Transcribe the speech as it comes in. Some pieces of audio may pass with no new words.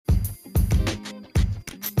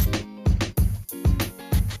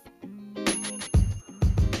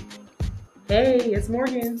Hey, it's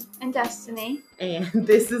Morgan. And Destiny. And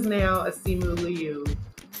this is now a Simu Liu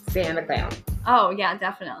Stand the Clown. Oh, yeah,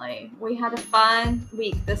 definitely. We had a fun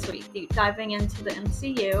week this week, deep diving into the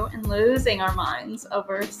MCU and losing our minds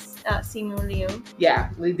over Simu Liu. Yeah,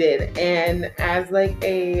 we did. And as like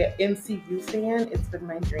a MCU fan, it's been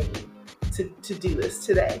my dream to do this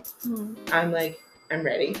today. I'm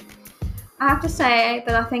ready. I have to say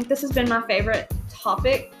that I think this has been my favorite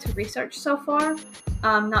topic to research so far.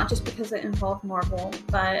 Not just because it involved Marvel,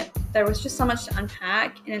 but there was just so much to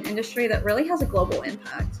unpack in an industry that really has a global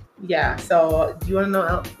impact. Yeah, so do you want to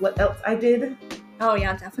know what else I did? Oh,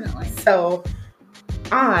 yeah, definitely. So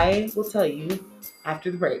I will tell you after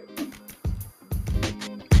the break.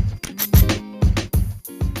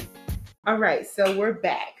 All right, so we're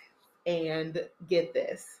back. And get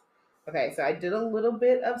this. Okay, so I did a little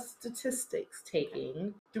bit of statistics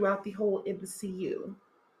taking throughout the whole MCU.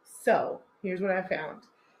 So here's what I found.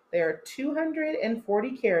 There are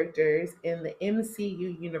 240 characters in the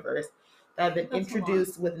MCU universe that have been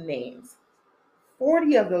introduced with names.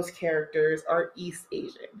 40 of those characters are East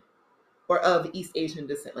Asian, or of East Asian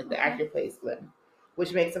descent, like the actor plays them,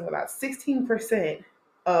 which makes up about 16%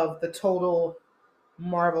 of the total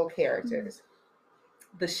Marvel characters.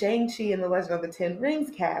 The Shang-Chi and the Legend of the Ten Rings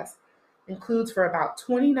cast includes for about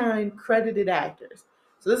 29 credited actors.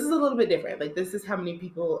 So this is a little bit different. Like, this is how many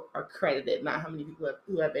people are credited, not how many people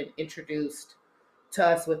who have been introduced to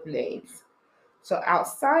us with names. So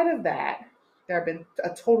outside of that, there have been a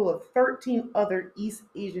total of 13 other East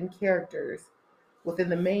Asian characters within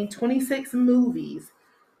the main 26 movies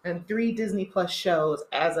and 3 Disney Plus shows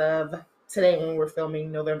as of today when we're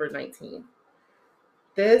filming November 19th.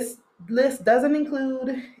 This list doesn't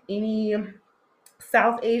include any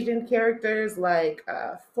South Asian characters like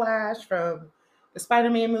Flash from the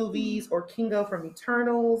Spider-Man movies or Kingo from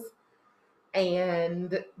Eternals.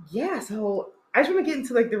 And yeah, so I just want to get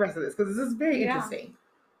into like the rest of this because this is very interesting.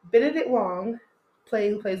 Benedict Wong,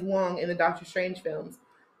 who plays Wong in the Doctor Strange films,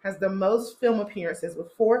 has the most film appearances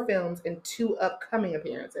with 4 films and 2 upcoming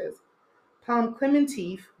appearances. Palm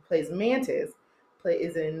Clementif, who plays Mantis,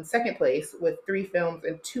 is in second place with 3 films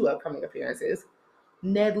and 2 upcoming appearances.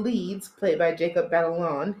 Ned Leeds, played by Jacob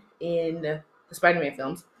Batalon in the Spider-Man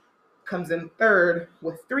films, comes in third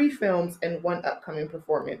with 3 films and 1 upcoming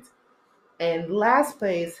performance. And last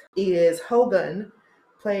place is Hogun,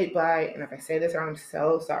 played by, and if I say this wrong, I'm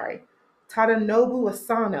so sorry, Tadanobu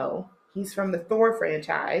Asano. He's from the Thor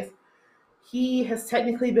franchise. He has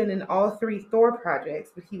technically been in all 3 Thor projects,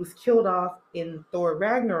 but he was killed off in Thor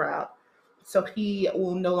Ragnarok, so he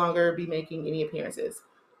will no longer be making any appearances.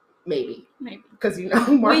 Maybe. Because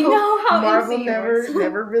Marvel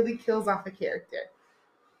never really kills off a character.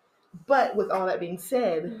 But with all that being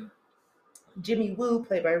said, Jimmy Woo,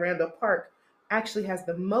 played by Randall Park, actually has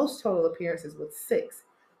the most total appearances with 6.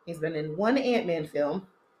 He's been in 1 Ant-Man film,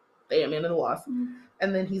 The Ant-Man and the Wasp,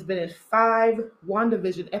 and then he's been in 5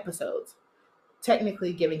 WandaVision episodes,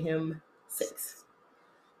 technically giving him 6.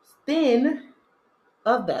 Then,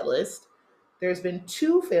 of that list, there's been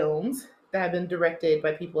 2 films that have been directed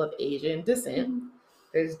by people of Asian descent.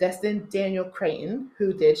 There's Destin Daniel Cretton,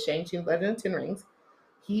 who did Shang-Chi and Legend of the Ten Rings.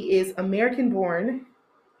 He is American-born,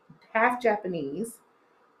 half Japanese.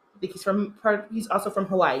 I think he's also from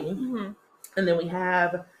Hawaii. And then we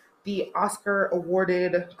have the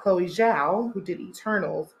Oscar-awarded Chloe Zhao, who did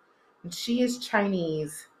Eternals. And she is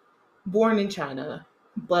Chinese, born in China,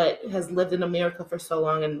 but has lived in America for so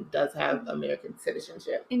long and does have American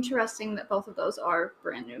citizenship. Interesting that both of those are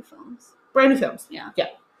brand new films. Brand new films. Yeah.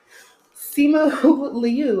 Simu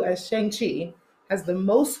Liu as Shang-Chi has the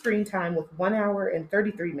most screen time with 1 hour and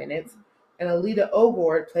 33 minutes. And Alita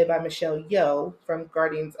Ogord, played by Michelle Yeoh from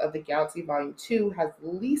Guardians of the Galaxy Volume 2, has the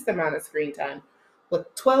least amount of screen time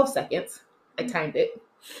with 12 seconds. I timed it.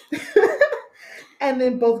 And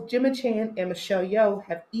then both Gemma Chan and Michelle Yeoh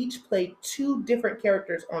have each played 2 different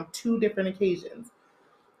characters on 2 different occasions.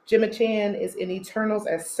 Gemma Chan is in Eternals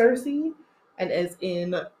as Cersei and is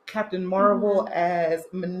in Captain Marvel as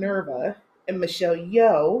Minerva. And Michelle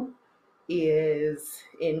Yeoh is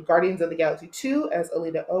in Guardians of the Galaxy 2 as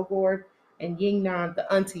Alita Ogord and Ying-Nan, the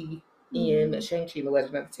auntie, in Shang-Chi and the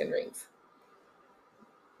Legend of the Ten Rings.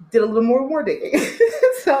 Did a little more digging.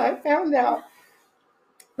 So I found out,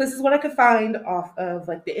 this is what I could find off of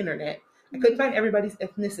like the internet. I couldn't find everybody's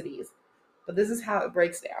ethnicities, but this is how it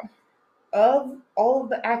breaks down. Of all of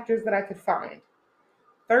the actors that I could find,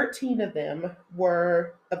 13 of them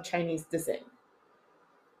were of Chinese descent.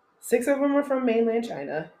 6 of them are from mainland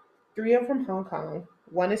China, 3 are from Hong Kong,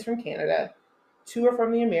 1 is from Canada, 2 are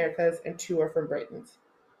from the Americas, and 2 are from Great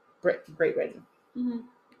Britain.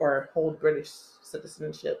 or hold British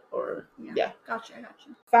citizenship. Or yeah. Gotcha.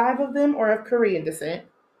 5 of them are of Korean descent.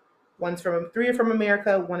 3 are from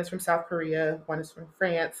America, 1 is from South Korea, 1 is from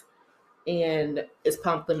France, and is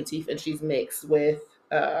Pom Klementif, and she's mixed with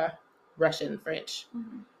Russian French.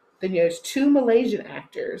 Mm-hmm. Then there's 2 Malaysian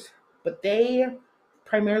actors, but they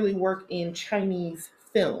primarily work in Chinese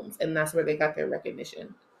films, and that's where they got their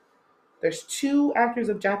recognition. There's 2 actors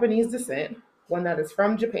of Japanese descent, one that is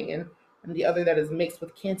from Japan, and the other that is mixed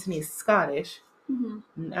with Cantonese Scottish.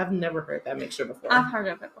 Mm-hmm. I've never heard that mixture before. I've heard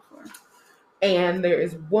of it before. And there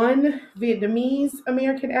is 1 Vietnamese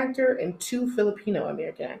American actor and 2 Filipino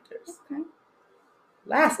American actors. Okay.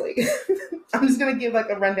 Lastly, I'm just going to give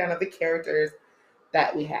like a rundown of the characters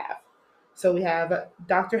that we have. So we have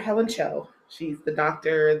Dr. Helen Cho. She's the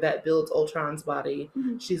doctor that builds Ultron's body.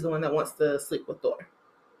 Mm-hmm. She's the one that wants to sleep with Thor.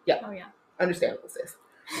 Yeah. Oh, yeah. Understandable, sis.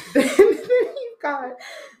 Then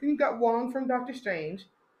you've got Wong from Doctor Strange.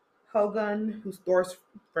 Hogun, who's Thor's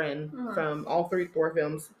friend from all 3 Thor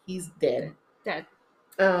films. He's dead.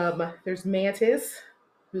 There's Mantis,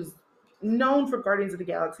 who's known for Guardians of the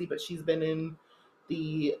Galaxy, but she's been in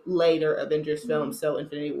the later Avengers films, so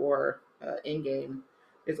Infinity War, Endgame.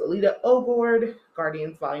 There's Alita Ogord,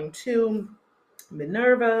 Guardians Volume 2,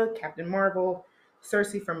 Minerva, Captain Marvel,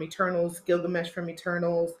 Cersei from Eternals, Gilgamesh from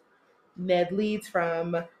Eternals, Ned Leeds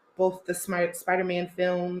from both the Spider-Man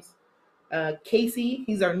films, Casey,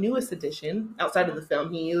 he's our newest addition outside of the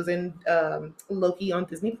film. He was in Loki on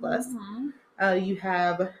Disney Plus.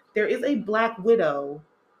 There is a Black Widow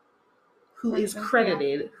who is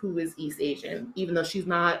credited, who is East Asian, even though she's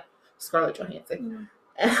not Scarlett Johansson.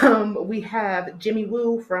 We have Jimmy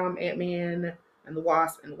Woo from Ant-Man and the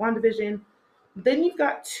Wasp and WandaVision. Then you've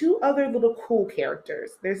got 2 other little cool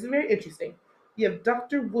characters. There's very interesting. You have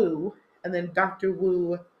Dr. Wu and then Dr.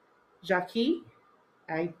 Wu Jackie.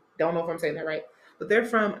 I don't know if I'm saying that right, but they're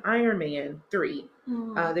from Iron Man 3.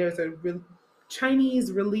 There's a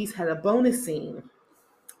Chinese release had a bonus scene,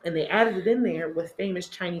 and they added it in there with famous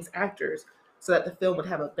Chinese actors so that the film would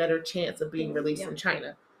have a better chance of being released in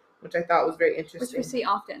China, which I thought was very interesting. Which we see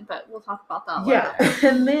often, but we'll talk about that later. Yeah,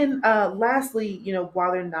 and then lastly,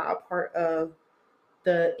 while they're not a part of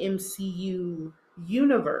the MCU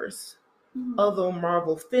universe, although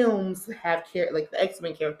Marvel films have like the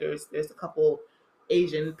X-Men characters, there's a couple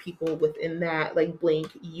Asian people within that, like Blink,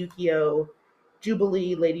 Yukio,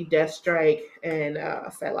 Jubilee, Lady Deathstrike, and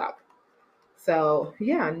Psylocke. So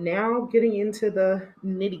yeah, now getting into the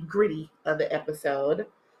nitty-gritty of the episode.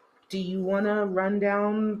 Do you want to run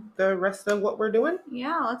down the rest of what we're doing?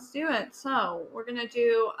 Yeah, let's do it. So we're going to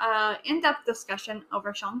do an in-depth discussion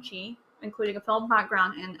over Shang-Chi, including a film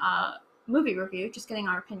background and a movie review, just getting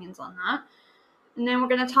our opinions on that. And then we're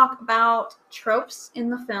going to talk about tropes in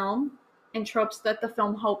the film and tropes that the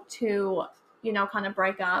film hoped to, kind of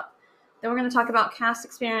break up. Then we're going to talk about cast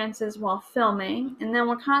experiences while filming. And then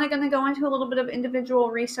we're kind of going to go into a little bit of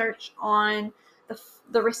individual research on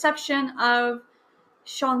the reception of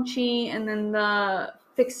Shang-Chi and then the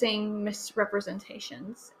fixing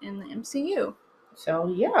misrepresentations in the MCU. So,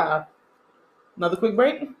 yeah. Another quick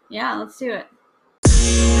break? Yeah, let's do it.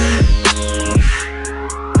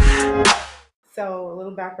 So, a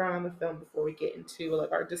little background on the film before we get into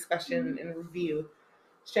our discussion and review.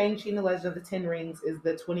 Shang-Chi and the Legend of the Ten Rings is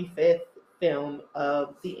the 25th film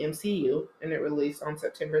of the MCU, and it released on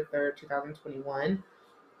September 3rd, 2021.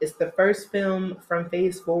 It's the first film from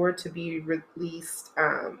Phase 4 to be released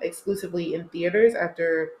exclusively in theaters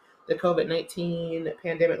after the COVID-19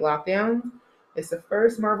 pandemic lockdown. It's the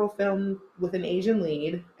first Marvel film with an Asian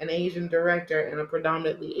lead, an Asian director, and a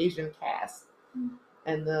predominantly Asian cast.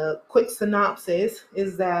 And the quick synopsis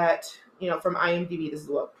is that, from IMDb, this is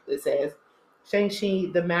what it says.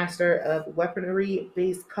 Shang-Chi, the master of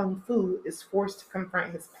weaponry-based kung fu, is forced to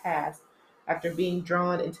confront his past after being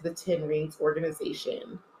drawn into the Ten Rings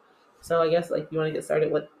organization. So I guess, you want to get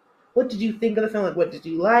started. What did you think of the film? What did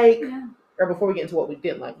you like? Yeah. Or before we get into what we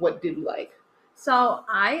didn't like, what did we like? So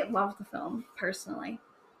I loved the film, personally.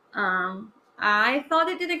 I thought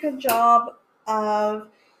it did a good job of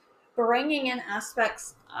bringing in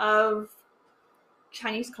aspects of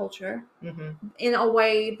Chinese culture in a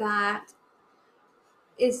way that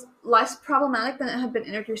is less problematic than it had been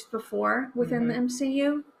introduced before within the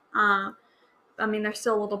MCU. There's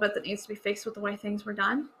still a little bit that needs to be fixed with the way things were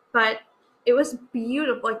done, but it was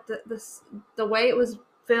beautiful. The way it was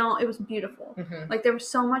filmed, it was beautiful. There was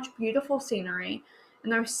so much beautiful scenery,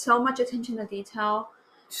 and there was so much attention to detail.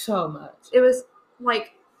 So much. It was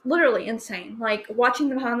literally insane. Watching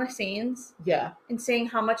the behind the scenes, and seeing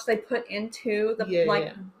how much they put into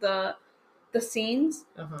the the scenes,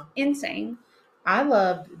 insane. I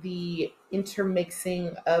loved the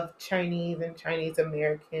intermixing of Chinese and Chinese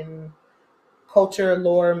American culture,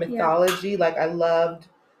 lore, mythology. Like I loved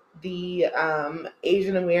the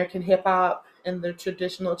Asian American hip hop and the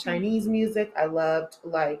traditional Chinese music. I loved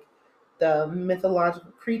like the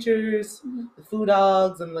mythological creatures, the foo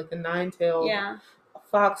dogs, and like the nine-tailed Yeah.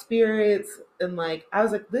 fox spirits. And like I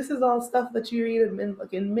was like, this is all stuff that you read in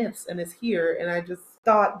like in myths, and it's here. And I just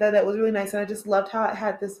thought that that was really nice, and I just loved how it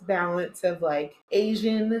had this balance of like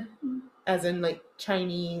Asian, as in like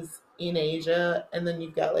Chinese in Asia, and then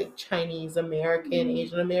you've got like Chinese American,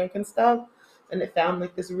 Asian American stuff, and it found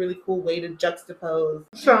like this really cool way to juxtapose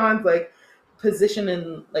Sean's like position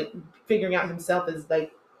and like figuring out himself as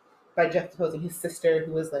like by juxtaposing his sister,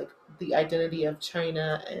 who was like the identity of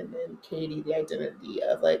China, and then Katie, the identity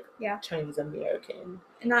of like Chinese American.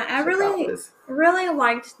 And I really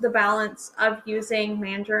liked the balance of using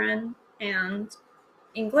Mandarin and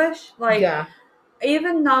English. Like,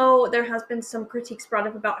 even though there has been some critiques brought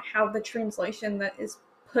up about how the translation that is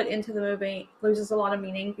put into the movie loses a lot of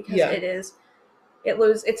meaning because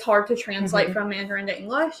it's hard to translate from Mandarin to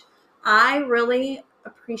English. I really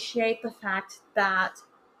appreciate the fact that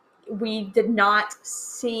we did not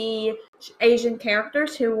see Asian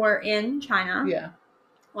characters who were in China. Yeah.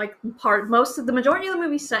 Like the majority of the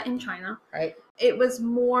movie set in China. Right. It was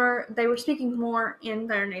more, they were speaking more in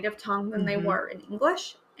their native tongue than they were in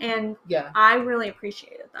English. And I really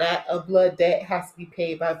appreciated that. That a blood debt has to be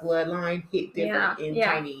paid by bloodline hit different in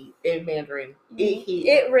Chinese, in Mandarin.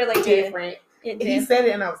 It really different. It did. He said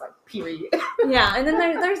it, and I was like, period. Yeah, and then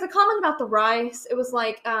there's the comment about the rice. It was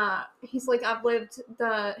like, he's like,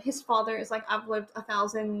 his father is like, I've lived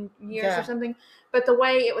 1,000 years or something. But the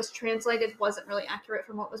way it was translated wasn't really accurate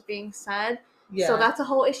from what was being said. Yeah. So that's a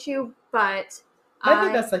whole issue, but I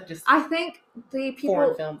think that's like just I think the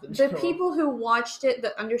people who watched it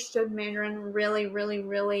that understood Mandarin really, really,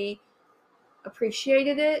 really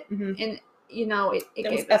appreciated it, and you know it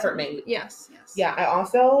was effort made. Yes. Yeah, I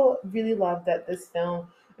also really loved that this film.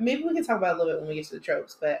 And maybe we can talk about it a little bit when we get to the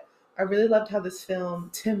tropes, but I really loved how this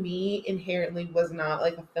film, to me, inherently was not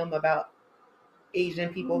like a film about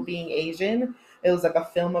Asian people being Asian. It was like a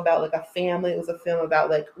film about like a family. It was a film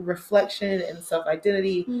about like reflection and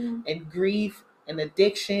self-identity and grief and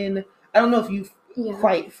addiction. I don't know if you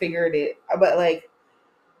quite figured it, but like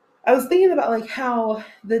I was thinking about like how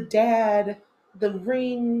the dad and the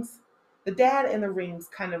rings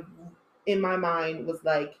kind of in my mind was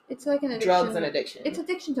like, it's like an addiction. Drugs and addiction. It's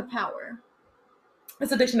addiction to power.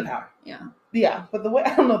 It's addiction to power. Yeah. But the way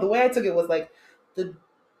I took it was like the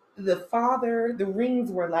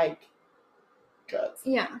rings were like drugs.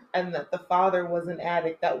 Yeah. And that the father was an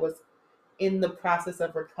addict that was in the process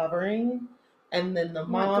of recovering, and then the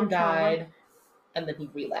mom died, and then he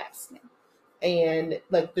relapsed. Yeah. And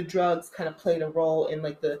like the drugs kind of played a role in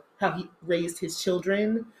like how he raised his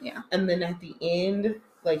children. Yeah. And then at the end,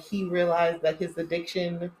 like he realized that his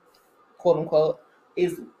addiction, quote unquote,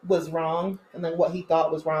 was wrong, and then what he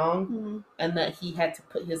thought was wrong, and that he had to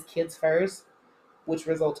put his kids first, which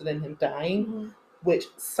resulted in him dying. Which,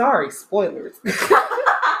 sorry, spoilers. We're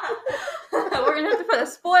gonna have to put a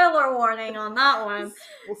spoiler warning on that one.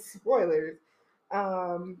 Well, spoilers.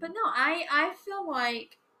 But no, I feel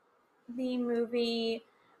like the movie.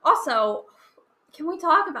 Also, can we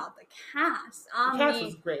talk about the cast? The cast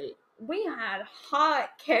was great. We had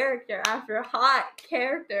hot character after hot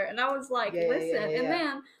character, and I was like, listen. And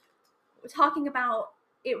then talking about,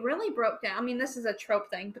 it really broke down. I mean, this is a trope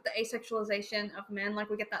thing, but the asexualization of men, like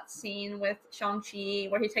we get that scene with Shang-Chi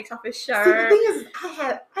where he takes off his shirt. See, the thing is,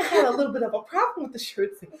 I had a little bit of a problem with the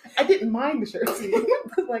shirt scene. I didn't mind the shirt scene,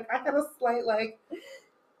 but like I had a slight like,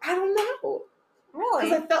 I don't know, really,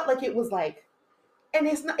 because I felt like it was like, and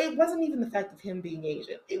it wasn't even the fact of him being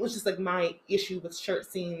Asian. It was just like my issue with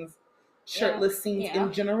shirtless scenes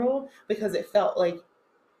in general, because it felt like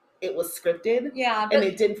it was scripted. Yeah. And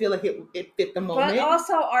it didn't feel like it fit the moment. But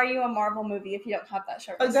also, are you a Marvel movie if you don't have that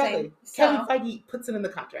shirtless scene? Exactly. Kevin Feige puts it in the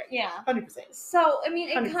contract. Yeah. 100%. So, I mean,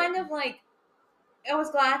 it 100%. kind of like, I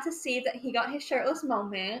was glad to see that he got his shirtless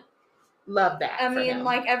moment. Love that. I mean, him.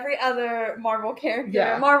 Like every other Marvel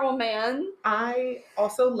character, Marvel man. I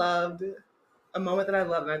also loved a moment that I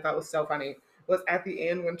loved and I thought was so funny was at the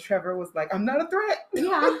end when Trevor was like, "I'm not a threat."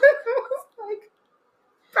 Yeah. It was like,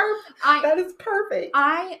 perfect. That is perfect.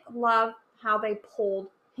 I love how they pulled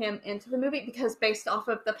him into the movie, because based off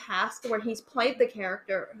of the past where he's played the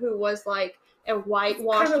character who was like a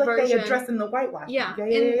whitewashed like version. They addressing the whitewash. Yeah.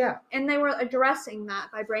 And they were addressing that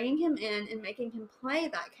by bringing him in and making him play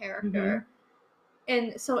that character.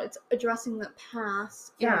 And so it's addressing the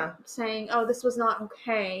past and saying, oh, this was not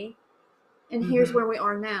okay. and here's where we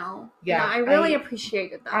are now. Yeah, and I really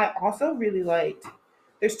appreciated that. I also really liked.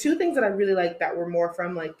 There's two things that I really liked that were more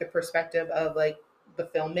from like the perspective of like the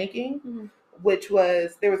filmmaking, which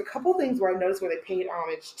was there was a couple things where I noticed where they paid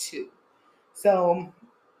homage to. So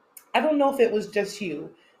I don't know if it was just you,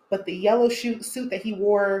 but the yellow suit that he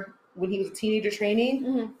wore when he was a teenager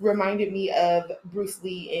training reminded me of Bruce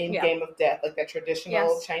Lee in Game of Death, like that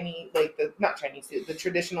traditional Chinese, like the not Chinese suit, the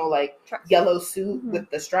traditional like yellow suit with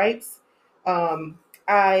the stripes.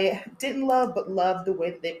 I didn't love, but loved the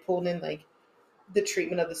way that they pulled in like the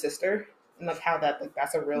treatment of the sister and like how that like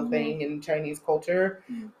that's a real thing in Chinese culture.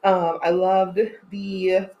 I loved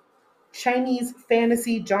the Chinese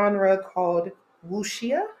fantasy genre called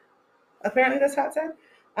wuxia. Apparently that's how it's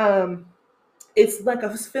said. It's like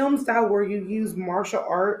a film style where you use martial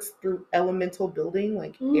arts through elemental building,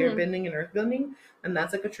 like airbending and earthbending, and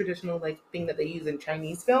that's like a traditional like thing that they use in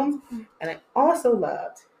Chinese films. And I also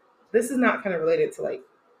loved. This is not kind of related to like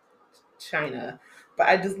China, but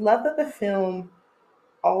I just love that the film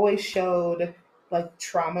always showed like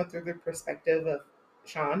trauma through the perspective of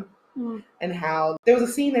Sean, and how there was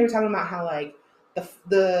a scene they were talking about how like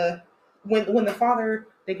the when the father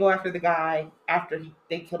they go after the guy after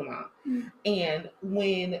they killed him out, and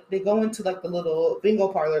when they go into like the little bingo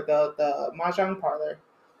parlor, the mahjong parlor,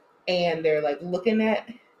 and they're like looking at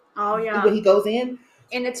when he goes in,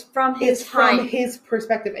 and it's from his height. From his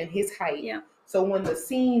perspective and his height. Yeah. So when the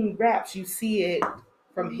scene wraps, you see it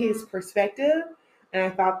from his perspective, and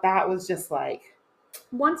I thought that was just like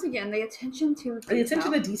once again the attention to detail. The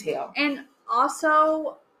attention to detail. And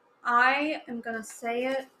also, I am gonna say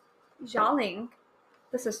it, Xialing,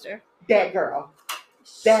 the sister. That girl.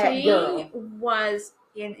 She was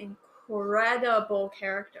an incredible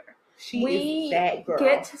character. She is that girl. We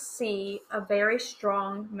get to see a very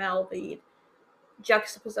strong male lead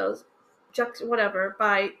juxtaposed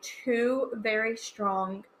by two very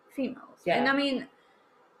strong females. Yeah. And I mean,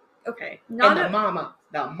 okay, not and the mama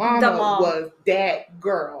was that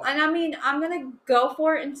girl. And I mean, I'm gonna go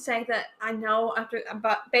for it and say that I know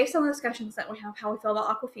but based on the discussions that we have, how we feel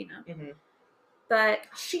about Awkwafina. But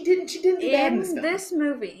she didn't do bad in this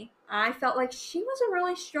movie. I felt like she was a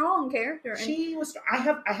really strong character. And she was. I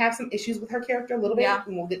have some issues with her character a little bit,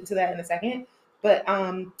 and we'll get into that in a second. But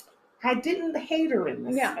I didn't hate her in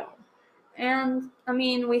this film. And I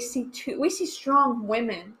mean, we see strong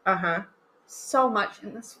women. So much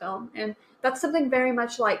in this film, and that's something very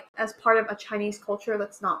much like as part of a Chinese culture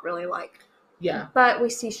that's not really like. Yeah. But we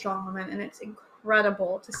see strong women, and it's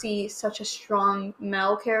incredible to see such a strong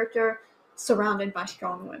male character surrounded by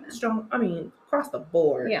strong women. Strong, I mean, across the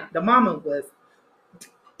board. Yeah. The mama was,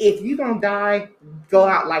 if you gonna die, go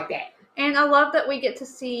out like that. And I love that we get to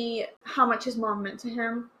see how much his mom meant to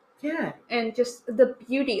him. Yeah. And just the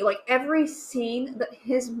beauty, like every scene that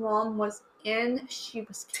his mom was in, she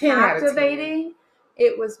was captivating.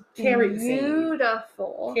 It was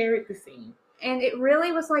beautiful. Carried the scene. And it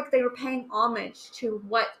really was like they were paying homage to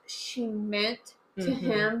what she meant to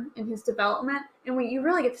him in his development. And you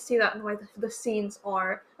really get to see that in the way the scenes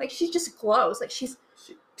are. Like, she just glows. Like, she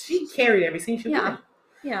carried every scene she was in.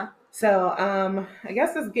 Yeah. So, I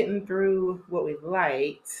guess that's getting through what we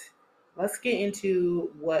liked. Let's get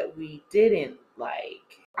into what we didn't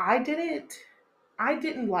like. I didn't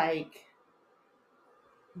like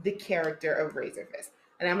the character of Razorfist.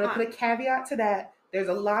 And I'm going to put a caveat to that. There's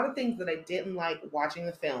a lot of things that I didn't like watching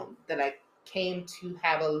the film that I came to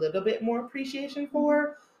have a little bit more appreciation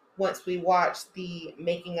for once we watched the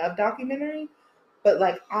making of documentary. But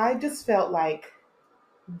like, I just felt like,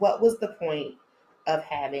 what was the point of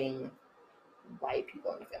having white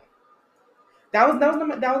people in the film? That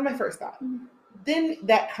was my first thought. Then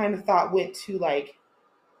that kind of thought went to like,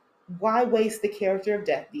 why waste the character of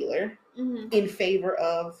Death Dealer in favor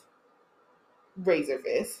of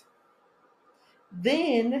Razorfist?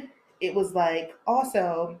 Then it was like,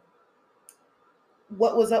 also,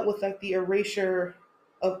 what was up with like the erasure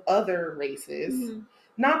of other races?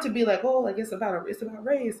 Not to be like, oh, like it's about race.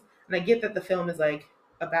 And I get that the film is like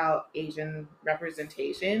about Asian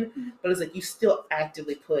representation, but it's like you still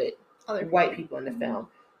actively put white people in the film.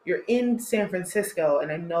 You're in San Francisco,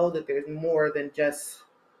 and I know that there's more than just.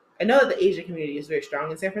 I know that the Asian community is very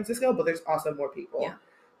strong in San Francisco, but there's also more people. Yeah.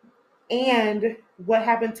 And what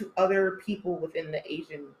happened to other people within the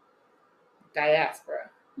Asian diaspora,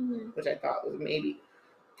 which I thought was maybe,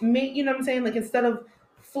 you know what I'm saying? Like, instead of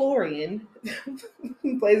Florian,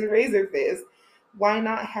 who plays Razorfist, why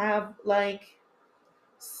not have, like,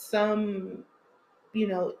 some,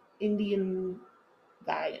 Indian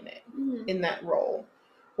guy in it, in that role?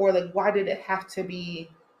 Or, like, why did it have to be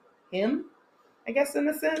him? I guess, in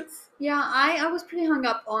a sense. Yeah, I was pretty hung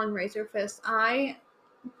up on Razor Fist. I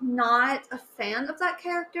not a fan of that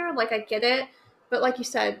character. Like, I get it, but like you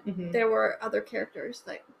said, there were other characters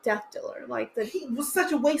like Death Dealer, like he was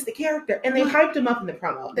such a wasted character, and they hyped him up in the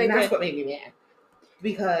promo, and that's what made me mad.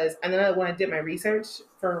 Because, and then when I did my research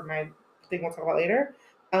for my thing we'll talk about later,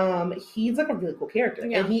 he's like a really cool character,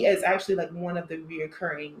 and he is actually like one of the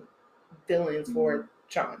reoccurring villains for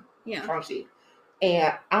Shang-Chi,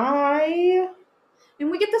 and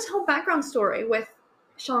we get this whole background story with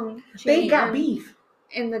Shang-Chi. They got beef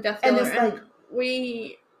in the Death Dealer, and it's like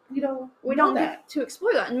we don't get to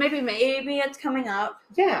explore that, and maybe it's coming up.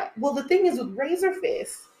 Yeah, well, the thing is with Razor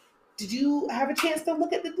Fist, did you have a chance to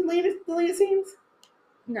look at the deleted scenes?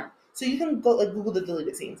 No. So you can go Google the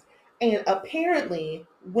deleted scenes. And apparently,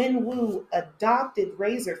 Wen Wu adopted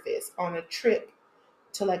Razor Fist on a trip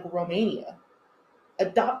to Romania.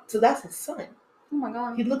 So that's his son. Oh my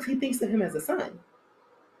god. He thinks of him as a son.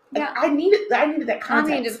 Yeah. I needed that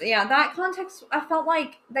context. That context. I felt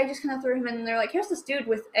like they just kind of threw him in, and they're like, "Here's this dude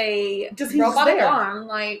with a robotic arm."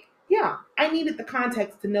 Like, yeah, I needed the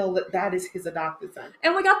context to know that is his adopted son.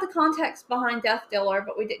 And we got the context behind Death Dealer,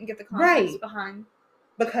 but we didn't get the context behind.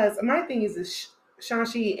 Because my thing is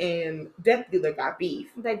Shang-Chi and Death Dealer got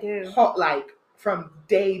beef. They do. From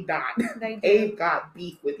day dot. They've got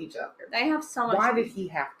beef with each other. They have so much Why did he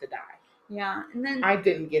have to die? Yeah, and then I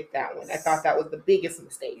didn't get that one. I thought that was the biggest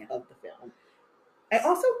mistake of the film. I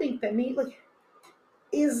also think that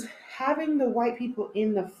is having the white people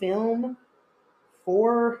in the film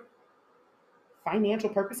for financial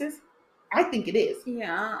purposes. I think it is.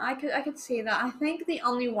 Yeah, I could see that. I think the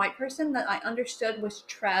only white person that I understood was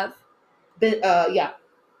Trev. Yeah.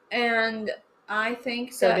 And I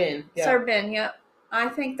think Sir Ben, yep. I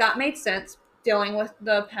think that made sense dealing with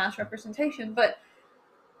the past representation, but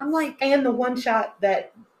I'm like... And the one shot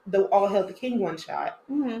the All Hail the King one shot,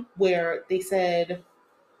 where they said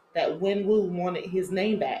that Wen Wu wanted his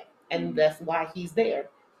name back, and that's why he's there.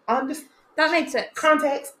 That made sense.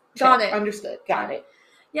 Context. Got it. Understood. Got it.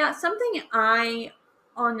 Yeah,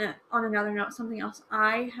 on another note, something else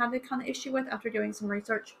I had a kind of issue with after doing some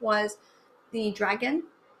research was the dragon.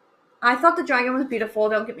 I thought the dragon was beautiful,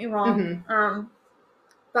 don't get me wrong.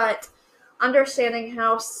 But understanding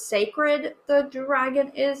how sacred the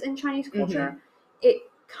dragon is in Chinese culture, it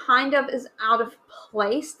kind of is out of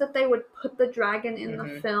place that they would put the dragon in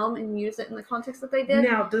the film and use it in the context that they did.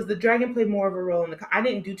 Now, does the dragon play more of a role in I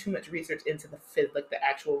didn't do too much research into the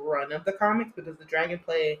actual run of the comics, but does the dragon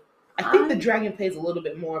play... I think the dragon plays a little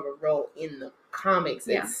bit more of a role in the comics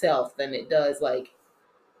itself than it does the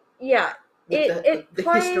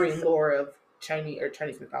history and lore of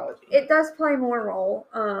Chinese mythology. It does play more role,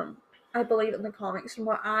 I believe, in the comics from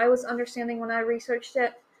what I was understanding when I researched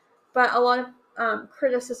it. But a lot of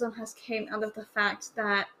criticism has came out of the fact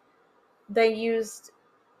that they used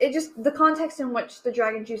the context in which the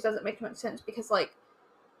dragon's used doesn't make much sense because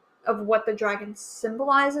of what the dragon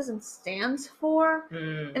symbolizes and stands for.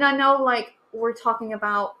 And I know we're talking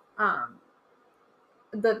about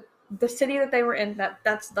the city that they were in,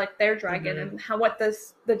 that's their dragon and what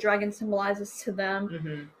the dragon symbolizes to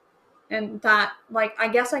them. And that I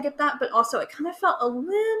guess I get that, but also it kind of felt a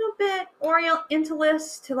little bit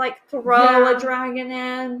orientalist to throw a dragon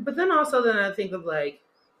in. But then I think of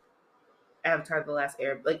Avatar: The Last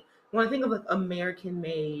Airbender. When I think of American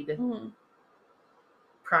made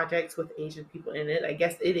projects with Asian people in it, I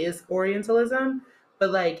guess it is Orientalism,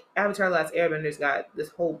 but Avatar: The Last Airbender's got this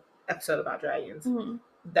whole episode about dragons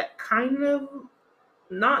that kind of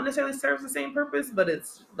not necessarily serves the same purpose, but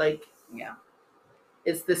it's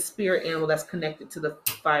it's the spirit animal that's connected to the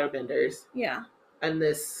firebenders. Yeah. And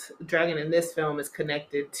this dragon in this film is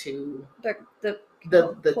connected to the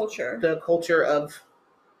culture. The culture of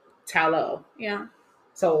Talo. Yeah.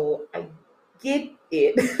 So I get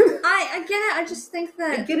it. I get it. I just think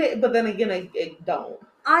that I get it, but then again, I don't.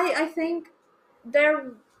 I think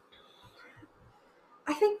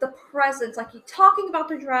the presence, you talking about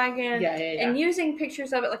the dragon, and using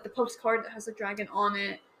pictures of it, the postcard that has a dragon on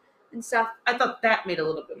it and stuff. I thought that made a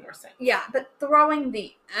little bit more sense. Yeah, but throwing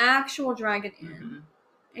the actual dragon in,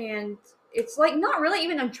 and it's not really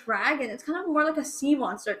even a dragon. It's kind of more like a sea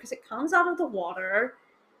monster because it comes out of the water.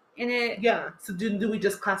 And it... Yeah. So do we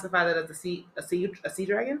just classify that as a sea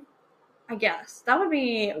dragon? I guess. That would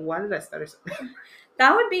be... Why did I stutter so bad?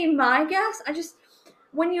 That would be my guess.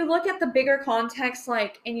 When you look at the bigger context,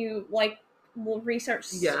 and you, will research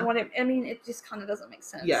what it just kind of doesn't make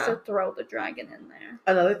sense to throw the dragon in there.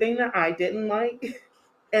 Another thing that I didn't like,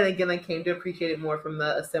 and again, I came to appreciate it more from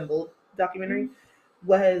the Assembled documentary,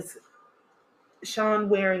 was Sean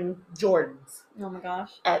wearing Jordans Oh my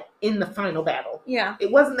gosh. in the final battle. Yeah.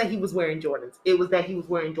 It wasn't that he was wearing Jordans. It was that he was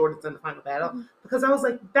wearing Jordans in the final battle. Mhm. Because I was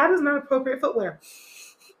like, that is not appropriate footwear.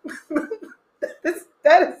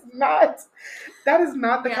 that is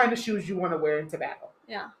not the Yeah. kind of shoes you want to wear into battle.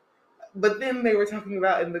 Yeah. But then they were talking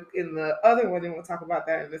about in the other one, and we'll talk about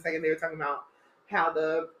that in a second. They were talking about how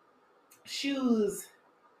the shoes,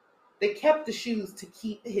 they kept the shoes to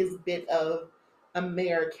keep his bit of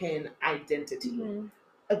American identity. Mm-hmm.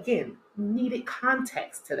 Again, needed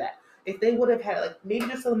context to that. If they would have had like maybe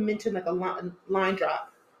just a mention like a line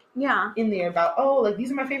drop, yeah, in there about like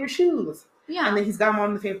these are my favorite shoes, yeah, and then he's got them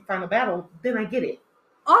on the final battle, then I get it.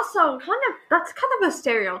 Also, that's kind of a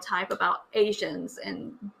stereotype about Asians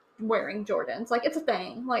and wearing Jordans. Like it's a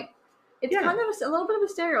thing. Like it's kind of a little bit of a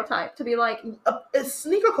stereotype to be like a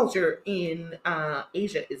sneaker culture in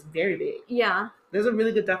Asia is very big. Yeah, there's a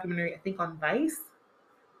really good documentary I think on Vice.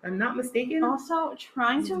 I'm not mistaken. Also,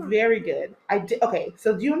 trying to very good. Okay.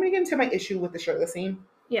 So, do you want me to get into my issue with the shirtless scene?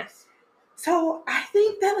 Yes. So I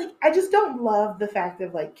think that like I just don't love the fact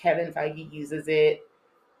that like Kevin Feige uses it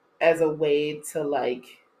as a way to like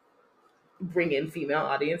bring in female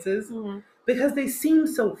audiences because they seem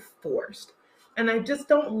so forced. And I just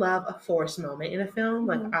don't love a forced moment in a film.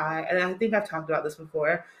 Like I think I've talked about this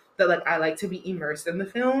before, that like I like to be immersed in the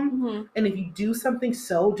film. And if you do something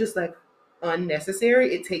so just like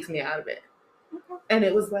unnecessary, it takes me out of it. And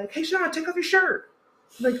it was like, hey Sean, take off your shirt.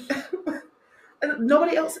 Like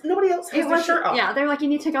nobody else has their shirt off. Yeah, they're like, you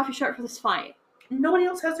need to take off your shirt for this fight. Nobody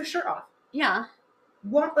else has their shirt off. Yeah.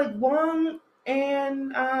 Wong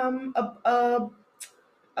and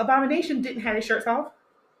Abomination didn't have his shirts off.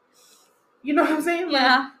 You know what I'm saying?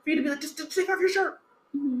 Yeah. Like, for you to be like, just take off your shirt.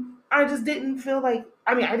 I just didn't feel like,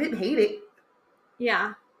 I mean, I didn't hate it.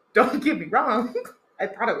 Yeah. Don't get me wrong. I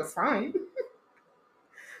thought it was fine.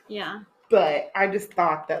 Yeah. But I just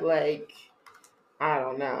thought that, like, I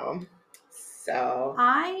don't know. So.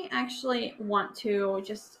 I actually want to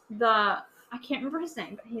just I can't remember his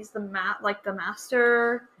name, but he's the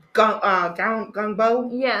master. Gungbo?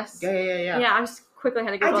 Yes. Yeah. Yeah, I just quickly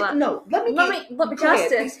had to Google that. No, let me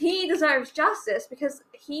justice. Ahead. He deserves justice because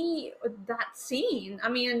that scene.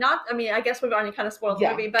 I guess we've already kind of spoiled the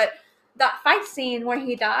movie, but that fight scene where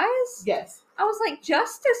he dies. Yes. I was like,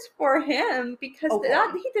 justice for him because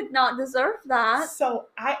he did not deserve that. So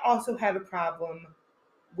I also had a problem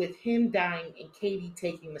with him dying and Katie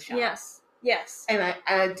taking the shot. Yes. And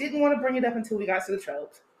I didn't want to bring it up until we got to the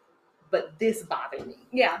tropes, but this bothered me.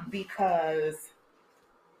 Yeah. Because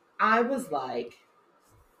I was like,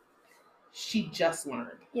 she just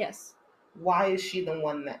learned. Yes. Why is she the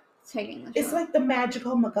one that taking the shot? It's like the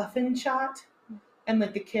magical MacGuffin shot, and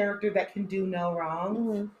like the character that can do no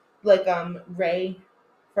wrong, like Rey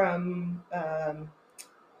from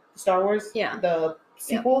Star Wars, the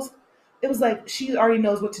sequels. Yep. It was like she already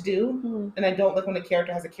knows what to do, and I don't like when a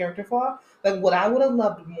character has a character flaw. Like what I would have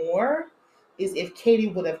loved more is if Katie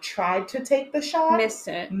would have tried to take the shot,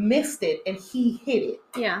 missed it, and he hit it.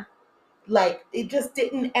 Yeah. Like, it just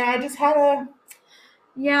didn't, and I just had a...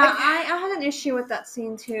 Yeah, I had an issue with that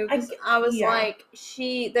scene, too, because I was like,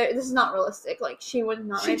 this is not realistic. Like, she would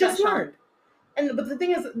not She just learned. But the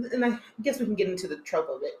thing is, and I guess we can get into the trope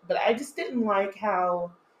of it, but I just didn't like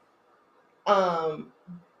how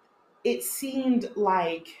it seemed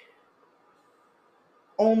like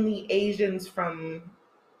only Asians from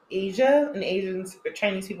Asia and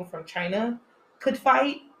Chinese people from China could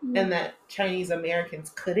fight, and that Chinese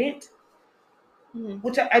Americans couldn't.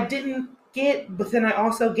 Which I didn't get, but then I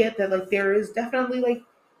also get that like there is definitely like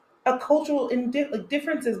a cultural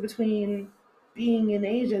differences between being in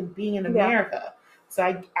Asia and being in America. So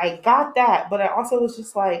I got that, but I also was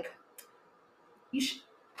just like,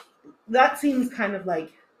 that seems kind of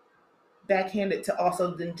like backhanded to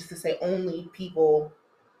also then just to say only people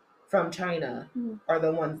from China are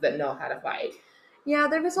the ones that know how to fight. Yeah,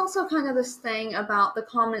 there was also kind of this thing about the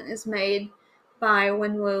comment is made by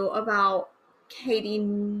Wenwu about Katie,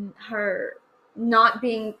 her not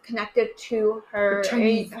being connected to her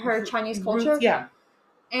Chinese culture. Roots, yeah.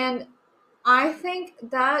 And I think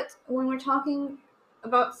that when we're talking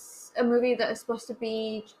about a movie that is supposed to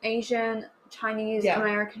be Asian, Chinese,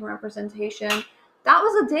 American representation, that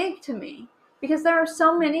was a dig to me. Because there are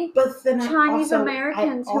so many Chinese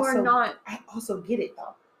Americans who are not... I also get it,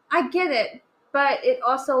 though. I get it. But it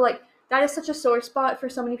also, like... That is such a sore spot for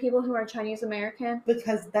so many people who are Chinese American.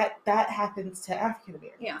 Because that happens to African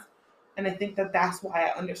Americans. Yeah. And I think that's why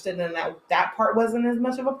I understood and that part wasn't as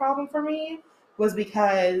much of a problem for me, was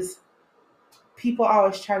because people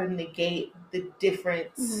always try to negate the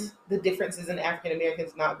differences in African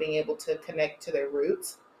Americans not being able to connect to their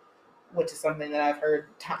roots. which is something that I've heard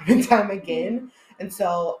time and time again. And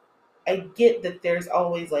so I get that there's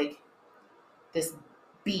always like this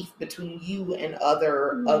beef between you and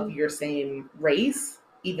other of your same race,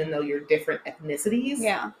 even though you're different ethnicities.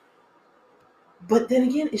 Yeah. But then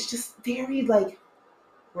again, it's just very like,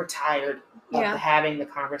 we're tired of Yeah. having the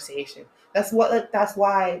conversation. That's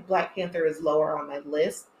why Black Panther is lower on my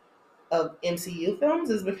list of MCU films,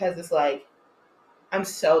 is because it's like, I'm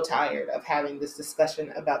so tired of having this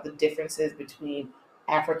discussion about the differences between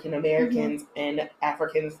African Americans and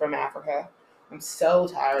Africans from Africa. I'm so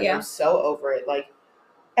tired. Yeah. I'm so over it. Like,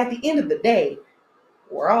 at the end of the day,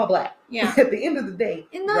 we're all Black. Yeah. At the end of the day,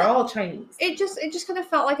 we're all Chinese. It just kind of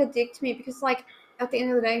felt like a dig to me, because like at the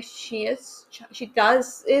end of the day, she is Chinese. She's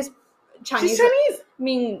Chinese. I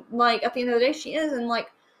mean, like at the end of the day, she is, and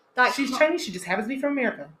like that. She's Chinese. She just happens to be from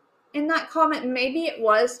America. In that comment, maybe it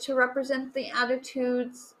was to represent the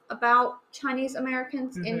attitudes about Chinese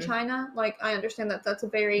Americans in China. Like, I understand that that's a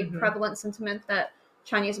very prevalent sentiment, that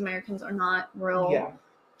Chinese Americans are not real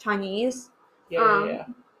Chinese. Yeah.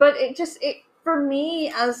 But it for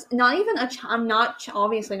me, as not even I'm not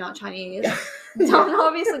obviously not Chinese.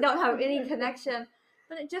 Obviously don't have any connection.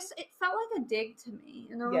 But it felt like a dig to me,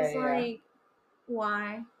 and I was like,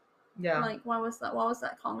 why? Yeah. Like, why was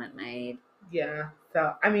that comment made? Yeah.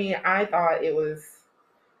 So, I mean, I thought it was,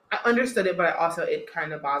 I understood it, but it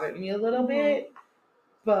kind of bothered me a little bit.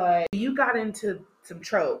 But you got into some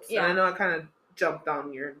tropes. Yeah. And I know I kind of jumped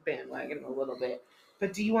on your bandwagon a little bit.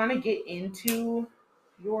 But do you want to get into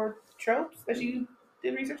your tropes that you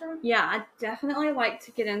did research on? Yeah, I definitely like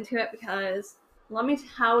to get into it, because let me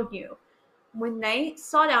tell you, when they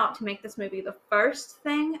sought out to make this movie, the first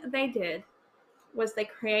thing they did was they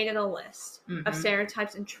created a list of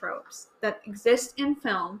stereotypes and tropes that exist in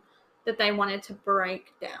film that they wanted to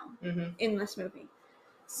break down in this movie.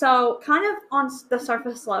 So kind of on the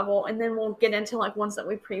surface level, and then we'll get into like ones that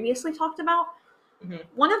we previously talked about.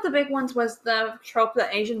 One of the big ones was the trope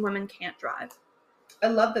that Asian women can't drive. I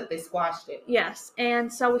love that they squashed it. Yes,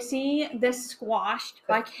 and so we see this squashed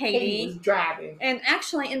by Katie. Katie was driving. And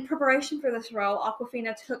actually, in preparation for this role,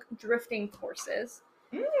 Awkwafina took drifting courses.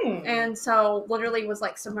 And so literally was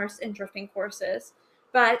like submersed in drifting courses.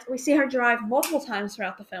 But we see her drive multiple times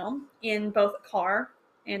throughout the film, in both a car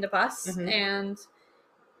and a bus. And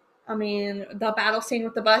I mean, the battle scene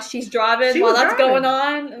with the bus, she's driving while that's going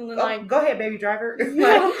on. And then, go ahead, baby driver.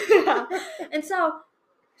 Yeah. And so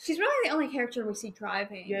she's really the only character we see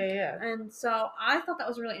driving. Yeah. And so I thought that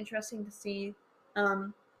was really interesting to see.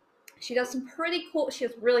 She does some pretty cool, she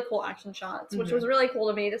has really cool action shots, which was really cool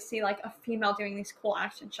to me to see like a female doing these cool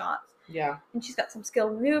action shots. Yeah. And she's got some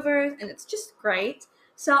skilled maneuvers, and it's just great.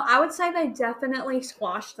 So I would say they definitely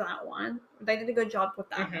squashed that one. They did a good job with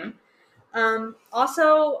that one.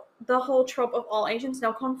 Also, the whole trope of all Asians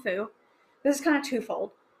know Kung Fu. This is kind of twofold.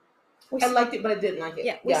 I liked it, but I didn't like it.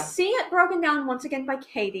 Yeah, we see it broken down once again by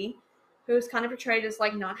Katie, who's kind of portrayed as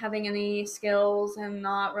like not having any skills and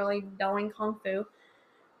not really knowing Kung Fu.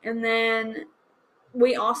 And then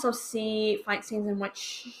we also see fight scenes in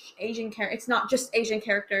which it's not just Asian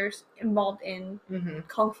characters involved in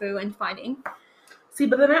Kung Fu and fighting. See,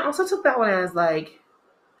 but then I also took that one as like,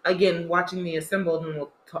 again, watching the assembled, and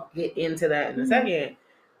we'll get into that in a second,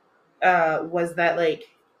 was that like,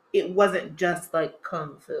 it wasn't just like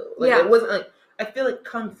Kung Fu. Like, it wasn't like, I feel like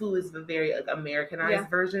Kung Fu is the very like Americanized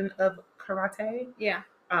version of karate. Yeah.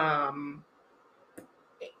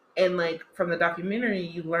 And like from the documentary,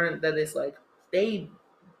 you learned that it's like they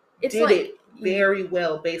did it very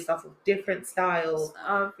well based off of different styles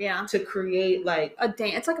of to create like a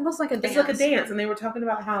dance. It's like almost like a dance. It's like a dance, and they were talking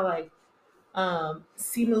about how like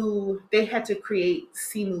Simu, they had to create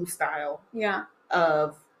Simu style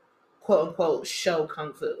of quote unquote show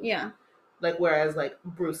Kung Fu. Yeah. Like whereas like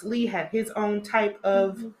Bruce Lee had his own type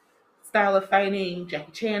of style of fighting,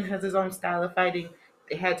 Jackie Chan has his own style of fighting.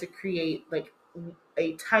 They had to create like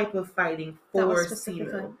a type of fighting for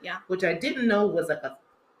Simu, which I didn't know was like a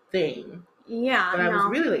thing. Yeah, but I was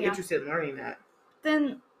really like interested in learning that.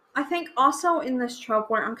 Then I think also in this trope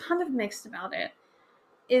where I'm kind of mixed about it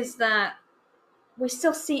is that we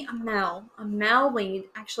still see a male lead,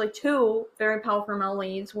 actually two very powerful male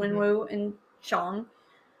leads, Wenwu and Shang,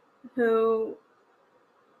 who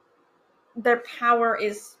their power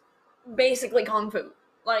is basically Kung Fu.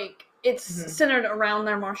 Like, it's centered around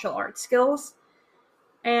their martial arts skills.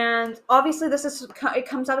 And obviously it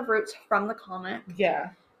comes out of roots from the comic. Yeah.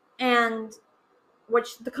 And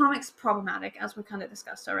which the comic's problematic, as we kind of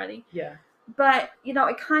discussed already. Yeah. But, you know,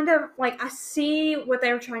 it kind of, like, I see what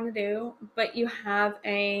they were trying to do, but you have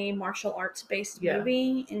a martial arts-based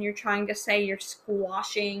movie, and you're trying to say you're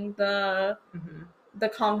squashing the the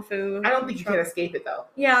kung fu. I don't think you can escape it though.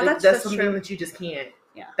 Yeah, like, that's something true. that you just can't.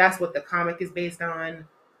 Yeah. That's what the comic is based on,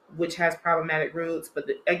 which has problematic roots. But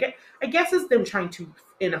I guess it's them trying to,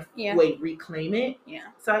 in a way, reclaim it. Yeah.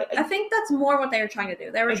 So I think that's more what they were trying to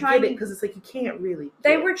do. They were trying it because it's like you can't really.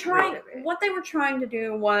 They were trying. What they were trying to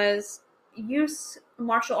do was use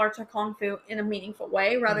martial arts or kung fu in a meaningful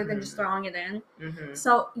way rather than just throwing it in. Mm-hmm.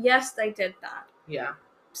 So yes, they did that. Yeah.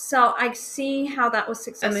 So I see how that was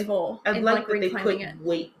successful. I like that they put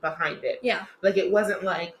weight behind it. Yeah. Like it wasn't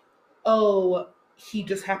like, oh, he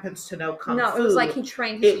just happens to know kung fu. No, it was like he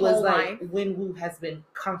trained his whole life. It was like Wenwu has been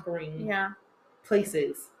conquering yeah.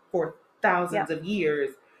 places for thousands of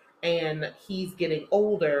years, and he's getting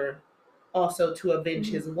older. Also, to avenge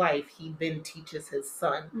his wife, he then teaches his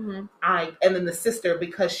son. And then the sister,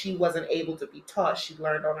 because she wasn't able to be taught, she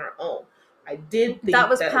learned on her own. I did think that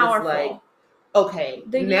was powerful. Was like, okay,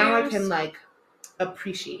 now I can like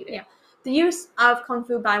appreciate it. Yeah, the use of kung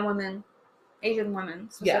fu by women, Asian women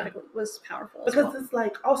specifically, was powerful because it's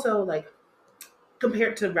like also like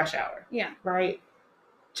compared to Rush Hour. Yeah, right.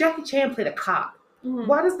 Jackie Chan played a cop.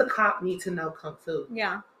 Why does the cop need to know kung fu?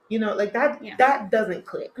 Yeah, you know, like that. Yeah. That doesn't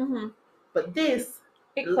click. But this,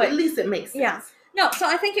 at least it makes sense. Yeah. No, so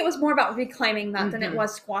I think it was more about reclaiming that than it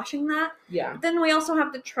was squashing that. Yeah. But then we also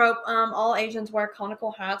have the trope, all Asians wear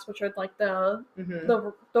conical hats, which are like the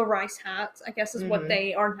rice hats, I guess is what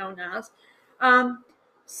they are known as.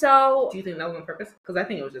 So do you think that was on purpose? Because I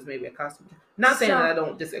think it was just maybe a costume. Not saying that I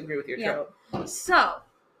don't disagree with your trope. So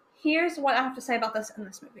here's what I have to say about this in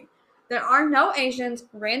this movie. There are no Asians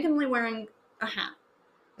randomly wearing a hat.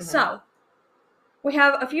 So we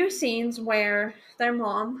have a few scenes where their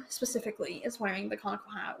mom, specifically, is wearing the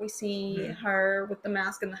conical hat. We see her with the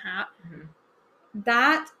mask and the hat.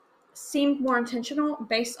 That seemed more intentional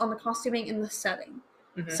based on the costuming and the setting.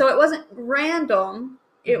 So it wasn't random.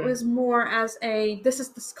 It was more as this is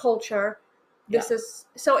this culture. This is...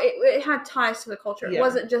 So it had ties to the culture. It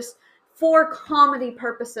wasn't just for comedy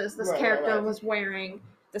purposes this character was wearing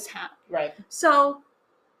this hat. Right. So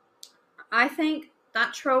I think...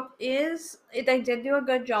 that trope they did do a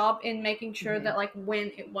good job in making sure that like when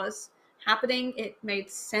it was happening, it made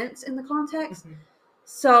sense in the context.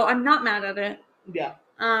 So I'm not mad at it. Yeah.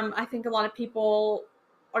 I think a lot of people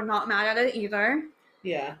are not mad at it either.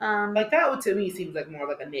 Yeah. Like that to me seems like more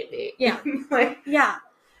like a nitpick. Yeah. Like yeah.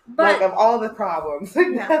 But like of all the problems,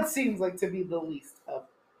 that seems like to be the least of.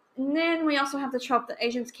 And then we also have the trope that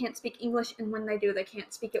Asians can't speak English, and when they do, they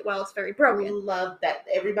can't speak it well. It's very broken. I love that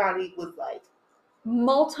everybody was like.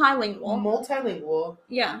 Multilingual.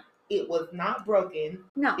 Yeah. It was not broken.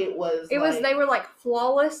 No. It was they were like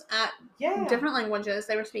flawless at different languages.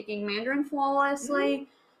 They were speaking Mandarin flawlessly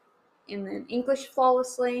and then English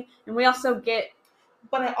flawlessly. And we also get...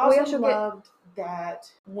 But I also loved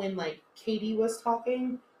that when like Katie was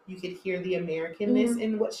talking, you could hear the Americanness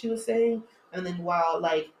in what she was saying. And then while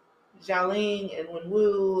like Xiaoling and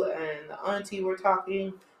Wenwu and the auntie were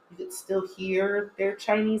talking, you could still hear their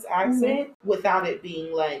Chinese accent without it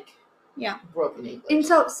being like broken English. And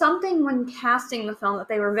so something when casting the film that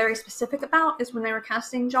they were very specific about is when they were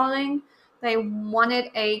casting Xiaoling, they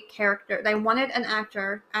wanted an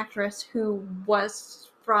actress who was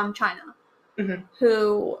from China,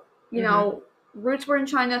 who, you know, roots were in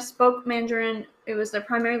China, spoke Mandarin. It was their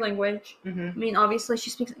primary language. I mean, obviously she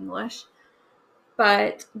speaks English,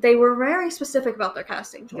 but they were very specific about their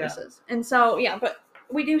casting choices. And so, but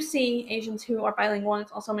we do see Asians who are bilingual, and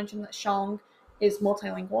it's also mentioned that Shang is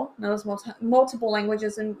multilingual, knows multiple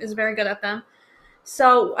languages, and is very good at them.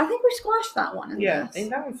 So I think we squashed that one. I think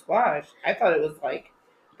that one squashed. I thought it was like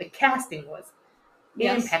the casting was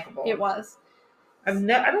impeccable. It was. I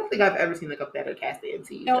don't think I've ever seen like a better cast in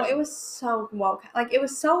MCU. No, it was so well, like it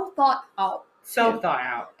was so thought out. Thought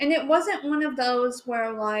out, and it wasn't one of those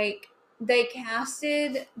where like. They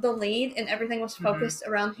casted the lead and everything was focused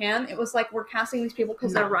around him. It was like, we're casting these people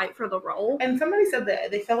because they're right for the role. And somebody said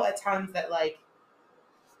that they felt at times that like,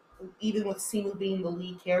 even with Simu being the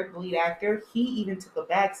lead actor, he even took a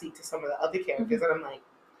backseat to some of the other characters. And I'm like,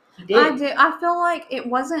 he did. I feel like it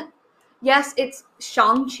wasn't, yes, it's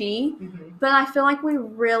Shang-Chi, but I feel like we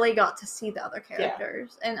really got to see the other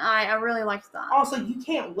characters. And I really liked that. Also, you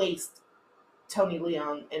can't waste Tony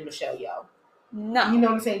Leung and Michelle Yeoh. No. You know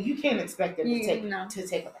what I'm saying? You can't expect them to take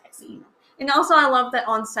a backseat. And also, I love that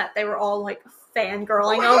on set, they were all, like,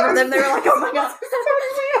 fangirling over them. They were like, oh, my God.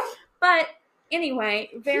 But, anyway,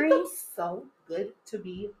 He looks so good to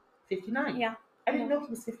be 59. Yeah. I didn't know he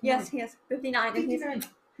was 59. Yes, he is 59. 59.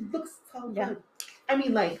 He looks so good. I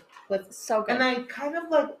mean, like, so good. And I kind of,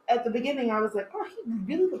 like, at the beginning, I was like, oh, he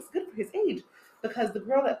really looks good for his age. because the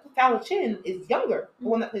girl that Fowler Chin is younger, the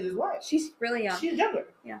one that plays his wife. She's really young. She's younger.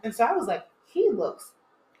 Yeah. And so I was like, he looks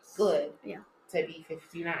good. Yeah. To be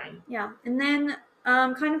 59. Yeah. And then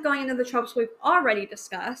kind of going into the tropes we've already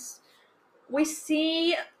discussed, we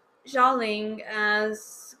see Xialing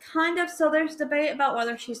as kind of, so there's debate about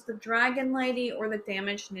whether she's the dragon lady or the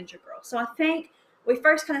damaged ninja girl. So I think we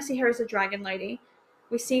first kind of see her as a dragon lady.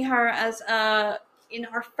 We see her as in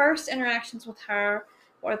our first interactions with her,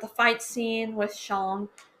 or the fight scene with Shang,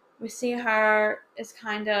 we see her as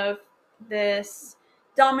kind of this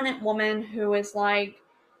dominant woman who is like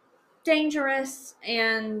dangerous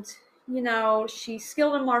and, you know, she's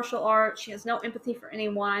skilled in martial arts, she has no empathy for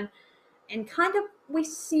anyone, and kind of we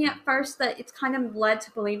see at first that it's kind of led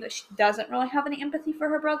to believe that she doesn't really have any empathy for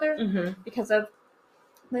her brother because of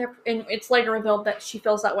their, and it's later revealed that she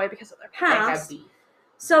feels that way because of their past.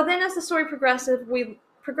 So then as the story progresses, we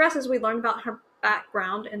learn about her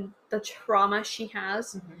background and the trauma she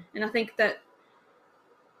has, and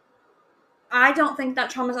I don't think that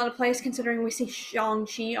trauma is out of place, considering we see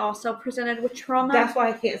Shang-Chi also presented with trauma. That's why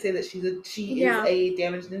I can't say that she is a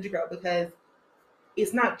damaged ninja girl, because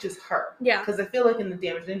it's not just her. Yeah. Because I feel like in the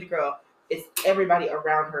damaged ninja girl, it's everybody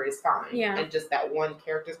around her is fine. Yeah. And just that one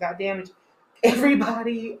character's got damaged.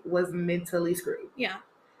 Everybody was mentally screwed. Yeah.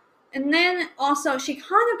 And then also, she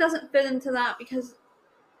kind of doesn't fit into that because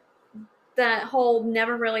that whole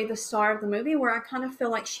never really the star of the movie, where I kind of feel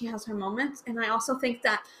like she has her moments. And I also think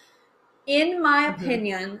that, in my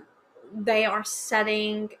opinion, they are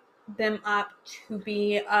setting them up to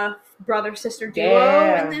be a brother-sister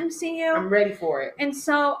duo in the MCU. I'm ready for it. And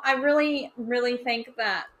so I really, really think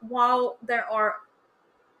that while there are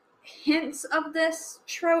hints of this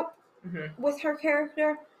trope with her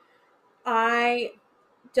character, I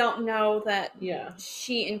don't know that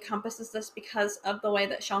she encompasses this because of the way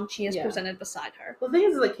that Shang-Chi is presented beside her. Well, the thing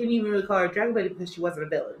is, like, can you even really call her a Dragon Lady because she wasn't a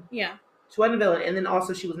villain? Yeah. She wasn't a villain, and then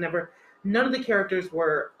also she was never, none of the characters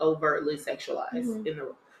were overtly sexualized in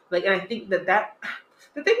the, like, and I think that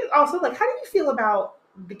the thing is also, like, how do you feel about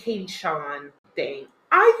the Katie Shawn thing?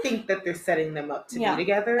 I think that they're setting them up to be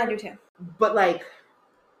together. I do too. But, like,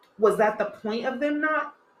 was that the point of them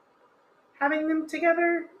not having them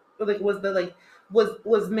together? Or, like, was the, like, was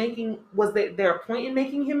there a point in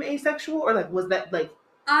making him asexual? Or, like, was that, like...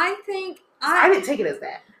 I didn't take it as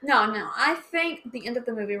that. No. I think the end of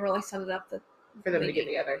the movie really set it up for them to get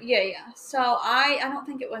together. Yeah. So I don't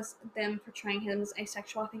think it was them portraying him as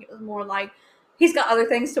asexual. I think it was more like, he's got other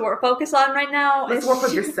things to focus on right now. Let's work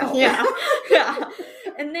on yourself. Yeah.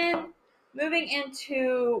 And then moving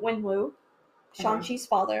into Wenwu, Shang-Chi's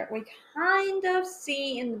father, we kind of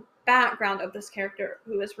see in the background of this character,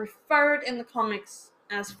 who is referred in the comics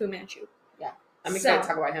as Fu Manchu. Yeah. I'm excited to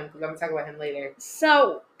talk about him, because I'm going to talk about him later.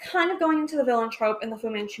 So, kind of going into the villain trope and the Fu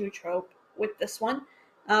Manchu trope with this one,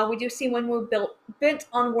 we do see Wenwu bent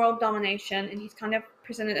on world domination, and he's kind of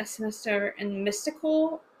presented as sinister and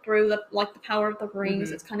mystical through the power of the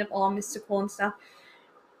rings. It's kind of all mystical and stuff.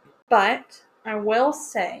 But I will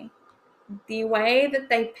say, the way that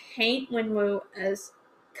they paint Wenwu as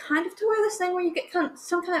kind of to where this thing where you get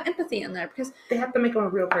some kind of empathy in there, because they have to make him a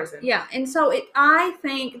real person. Yeah, and so I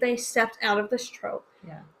think they stepped out of this trope.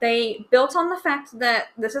 Yeah. They built on the fact that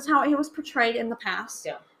this is how he was portrayed in the past.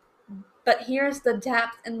 Yeah. But here's the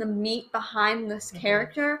depth and the meat behind this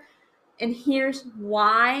character, and here's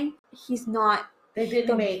why he's not. They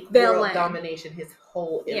didn't make villain. World domination his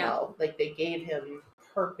whole MO. Like, they gave him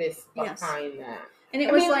purpose behind that. And it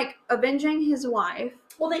was like avenging his wife.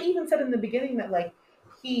 Well, they even said in the beginning that, like,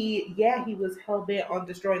 he was hell-bent on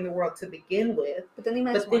destroying the world to begin with. But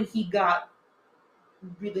then he got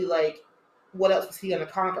really, like, what else was he going to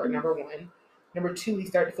conquer, number one. Number two, he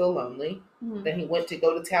started to feel lonely. Then he went to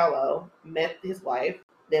go to Talo, met his wife.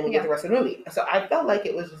 Then we get the rest of the movie. So I felt like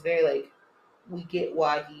it was just very, like, we get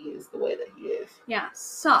why he is the way that he is. Yeah,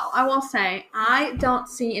 so I will say, I don't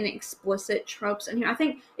see any explicit tropes in here. I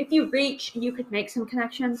think if you reach, you could make some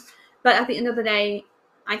connections. But at the end of the day,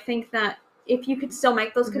 I think that if you could still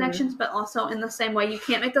make those connections, but also in the same way, you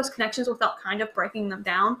can't make those connections without kind of breaking them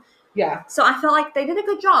down. Yeah. So I felt like they did a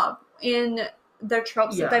good job in their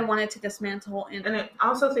tropes that they wanted to dismantle. And I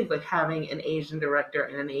also think, like, having an Asian director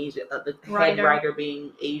and an Asian, the head writer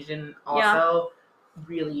being Asian also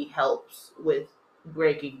really helps with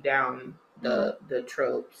breaking down the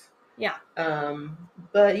tropes. Yeah.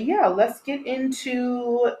 But yeah, let's get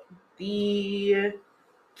into the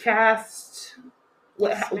cast,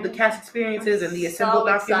 the cast experiences and the assembled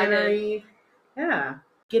documentary. Yeah.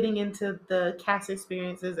 Getting into the cast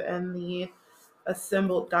experiences and the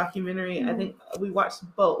assembled documentary. I think we watched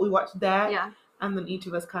both. We watched that. Yeah. And then each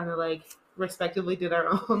of us kind of, like, respectively did our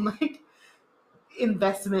own, like,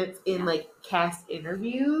 investments in like cast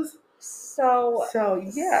interviews. So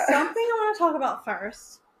yeah. something I want to talk about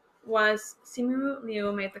first was Simu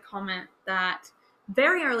Liu made the comment that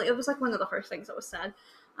very early, it was like one of the first things that was said,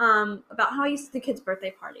 about how he used to do kids'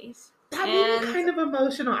 birthday parties. That made me kind of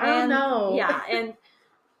emotional. I don't know. Yeah, and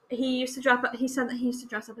he used to dress up. He said that he used to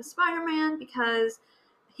dress up as Spider-Man because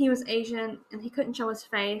he was Asian and he couldn't show his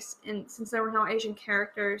face. And since there were no Asian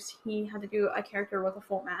characters, he had to do a character with a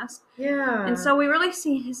full mask. Yeah. And so we really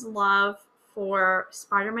see his love for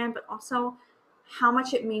Spider-Man, but also how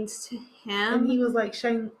much it means to him. And he was like,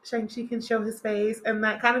 Shang-Chi can show his face, and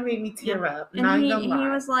that kind of made me tear up. And he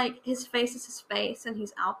was like, his face is his face, and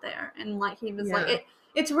he's out there. And like, he was like,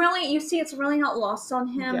 it's really, you see, it's really not lost on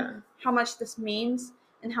him how much this means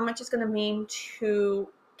and how much it's going to mean to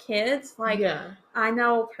kids. Like, I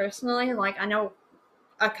know personally, like, I know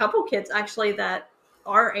a couple kids actually that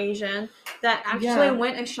are Asian that actually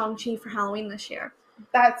went as Shang-Chi for Halloween this year.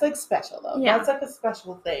 That's like special though. Yeah. That's like a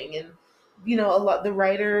special thing. And you know, a lot the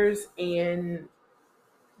writers and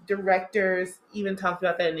directors even talked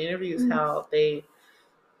about that in interviews, how they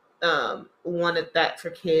wanted that for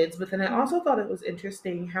kids. But then I also thought it was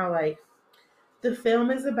interesting how like the film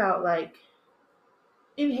is about like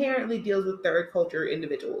inherently deals with third culture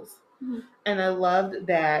individuals. And I loved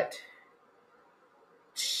that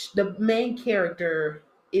the main character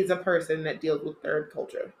is a person that deals with third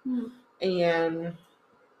culture. And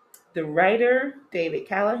the writer, David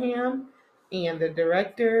Callahan, and the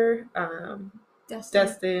director,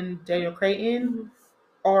 Dustin Daniel Creighton,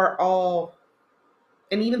 are all,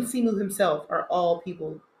 and even Simu himself, are all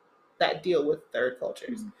people that deal with third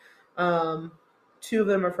cultures. Two of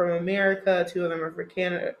them are from America, two of them are from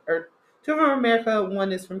Canada, or two of them are America,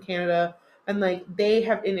 one is from Canada. And like they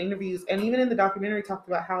have in interviews and even in the documentary talked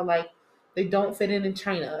about how like they don't fit in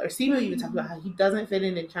China. Or Simu even talked about how he doesn't fit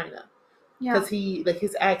in China. Because he like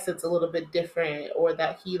his accent's a little bit different, or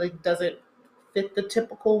that he like doesn't fit the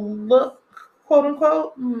typical look, quote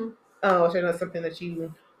unquote. Which I know is something that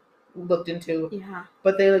you looked into. Yeah.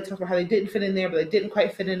 But they like talk about how they didn't fit in there, but they didn't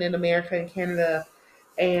quite fit in America and Canada,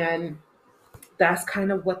 and that's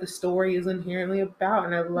kind of what the story is inherently about,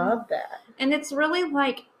 and I love that. And it's really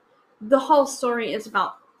like the whole story is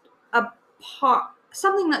about a part,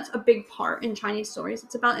 something that's a big part in Chinese stories.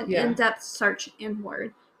 It's about an in-depth search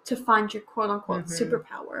inward to find your quote-unquote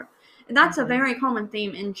superpower. And that's a very common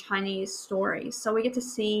theme in Chinese stories. So we get to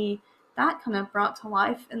see that kind of brought to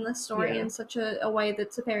life in this story in such a way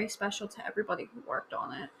that's very special to everybody who worked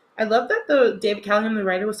on it. I love that the David Callahan, the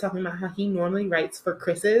writer, was talking about how he normally writes for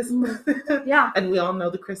Chris's. Yeah. And we all know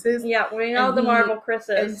the Chris's. Yeah, we know the Marvel Chris's.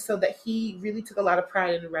 And so that he really took a lot of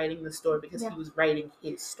pride in writing the story because he was writing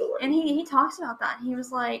his story. And he talks about that. He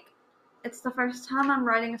was like, it's the first time I'm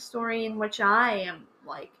writing a story in which I am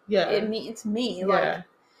like, it's me. Like,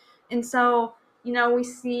 and so, you know, we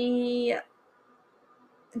see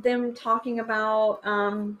them talking about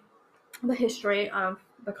the history of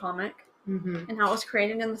the comic and how it was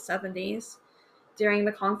created in the 70s during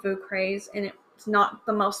the Kung Fu craze, and it's not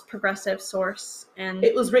the most progressive source. And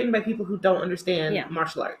it was written by people who don't understand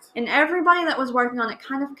martial arts. And everybody that was working on it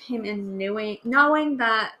kind of came in knowing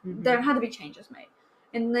that there had to be changes made.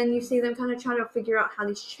 And then you see them kind of trying to figure out how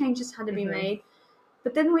these changes had to be made.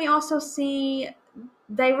 But then we also see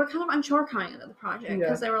they were kind of unsure coming into the project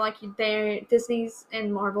because they were like, Disney's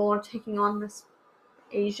and Marvel are taking on this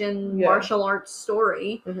Asian martial arts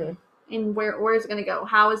story. And where is it going to go?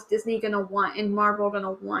 How is Disney going to want and Marvel going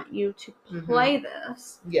to want you to play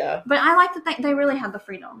this? Yeah. But I like that they really had the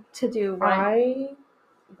freedom to do what...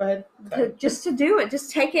 Go ahead. Just to do it.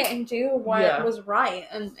 Just take it and do what was right.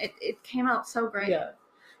 And it came out so great. Yeah.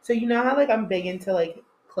 So you know how like I'm big into like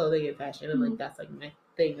clothing and fashion and like that's like my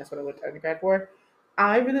thing. That's what I went to undergrad for.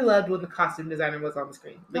 I really loved when the costume designer was on the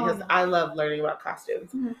screen because I love learning about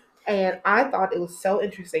costumes. And I thought it was so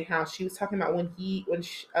interesting how she was talking about when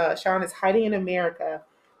Sean is hiding in America,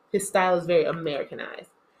 his style is very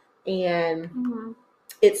Americanized. And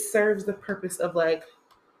it serves the purpose of like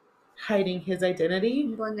hiding his identity.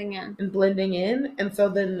 And blending in. And so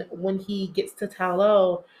then when he gets to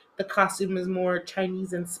Ta-Lo, the costume is more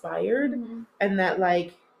Chinese inspired. And that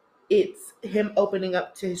like it's him opening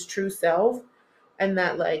up to his true self. And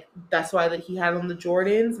that like that's why that he had on the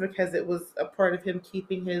Jordans, because it was a part of him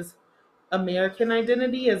keeping his American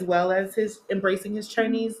identity as well as his embracing his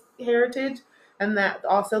Chinese heritage. And that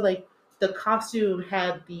also like the costume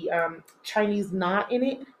had the Chinese knot in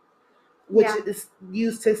it, which is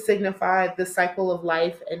used to signify the cycle of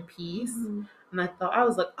life and peace. And I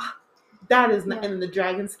was like, that is not in the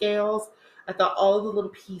dragon scales. I thought all of the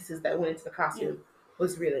little pieces that went into the costume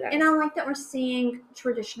was really nice. And I like that we're seeing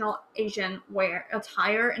traditional Asian wear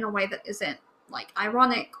attire in a way that isn't like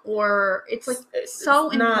ironic or it's like so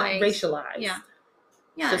it's in not place. racialized. Yeah.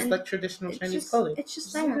 Yeah, it's just like traditional Chinese clothing. It's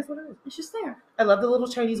just there. It is what it is. It's just there. I love the little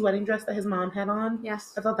Chinese wedding dress that his mom had on.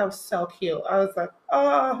 Yes. I thought that was so cute. I was like,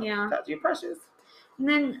 oh, yeah, that's you precious. And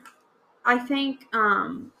then I think,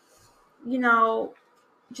 you know,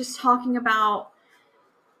 just talking about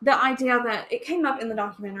the idea that it came up in the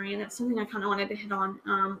documentary, and it's something I kind of wanted to hit on.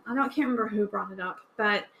 Can't remember who brought it up,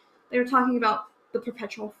 but they were talking about the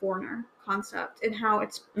perpetual foreigner concept and how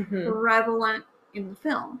it's prevalent in the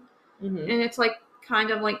film. And it's like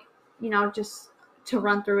kind of like, just to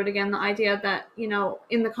run through it again, the idea that,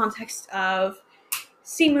 in the context of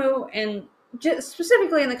Simu and just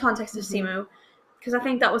specifically in the context of Simu, because I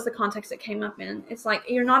think that was the context it came up in. It's like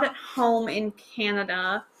you're not at home in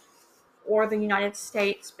Canada or the United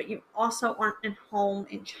States, but you also aren't at home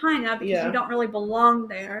in China because you don't really belong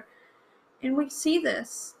there. And we see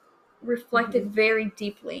this reflected very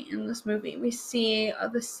deeply in this movie. We see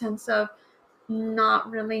the sense of not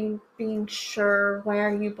really being sure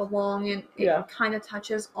where you belong, and it kind of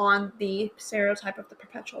touches on the stereotype of the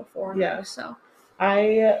perpetual foreigner. Yeah. So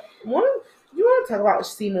you want to talk about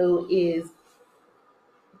Simu is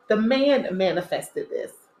the man manifested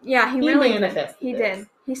this. Yeah, he really manifested did. He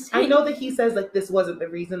this. did. I know that he says like this wasn't the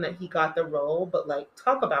reason that he got the role, but like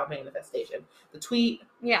talk about manifestation. The tweet.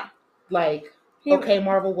 Yeah. Like, okay,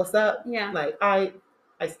 Marvel, what's up? Yeah. Like I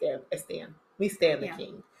stand. We stand the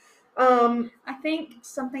king. I think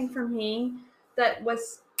something for me that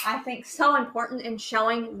was, I think, so important in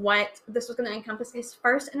showing what this was going to encompass, his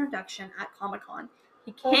first introduction at Comic-Con.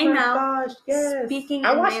 He came out speaking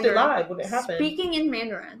I watched it live when it happened. Speaking in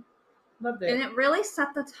Mandarin. Loved it. And it really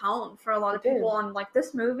set the tone for a lot of people on, like,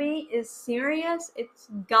 this movie is serious. It's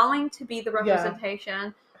going to be the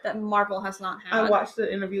representation that Marvel has not had. I watched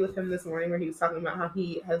the interview with him this morning where he was talking about how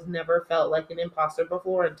he has never felt like an imposter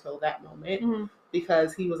before until that moment.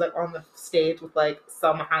 Because he was like on the stage with like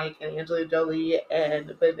Salma Hayek and Angelina Jolie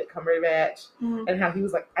and Benedict Cumberbatch, and how he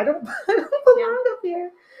was like, I don't belong up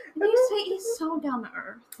here. He's so down to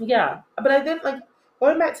earth. Yeah, but I did like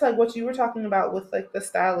going back to like what you were talking about with like the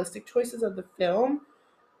stylistic choices of the film.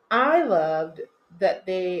 I loved that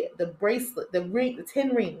the bracelet, the 10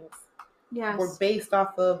 rings, were based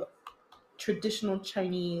off of traditional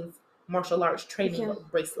Chinese martial arts training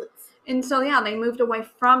bracelets. And so, they moved away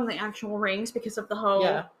from the actual rings because of the whole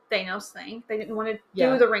Thanos thing. They didn't want to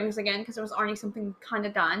do the rings again because it was already something kind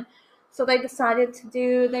of done. So they decided to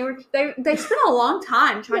do. They spent a long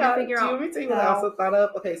time trying to figure out. Do you what I also thought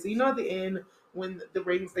of? Okay, so at the end when the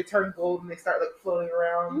rings they turn gold and they start like floating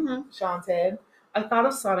around Sean's head, I thought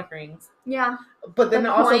of Sonic rings. Yeah, but then it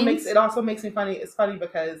also makes me funny. It's funny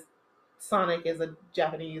because Sonic is a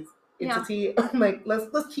Japanese entity. Like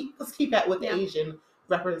let's keep that with the Asian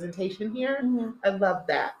representation here. I love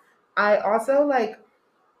that. I also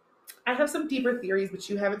I have some deeper theories, but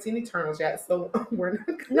you haven't seen Eternals yet, so we're not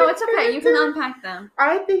gonna No, it's okay. You can unpack them.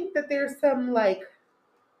 I think that there's some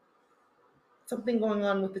something going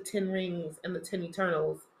on with the 10 rings and the 10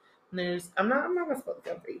 Eternals. And I'm not gonna spoil the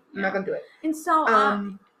film for you. I'm not gonna do it. And so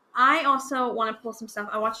I also want to pull some stuff.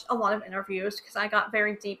 I watched a lot of interviews because I got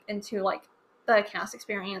very deep into the cast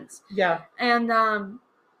experience. Yeah. And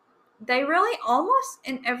they really almost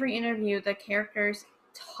in every interview the characters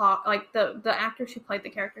talk, like the actors who played the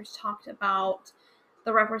characters talked about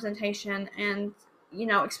the representation and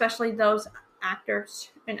especially those actors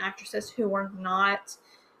and actresses who were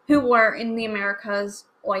in the Americas,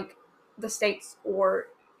 like the States or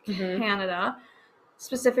Canada,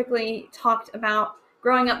 specifically talked about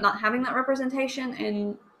growing up not having that representation.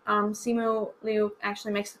 And Simu Liu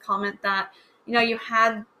actually makes the comment that you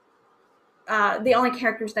had the only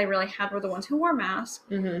characters they really had were the ones who wore masks.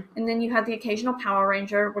 And then you had the occasional Power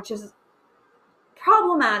Ranger, which is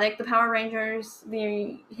problematic. The Power Rangers,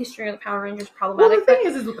 the history of the Power Rangers, problematic. Well, the thing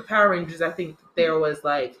is with the Power Rangers, I think there was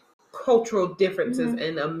cultural differences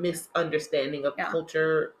and a misunderstanding of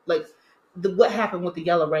culture. What happened with the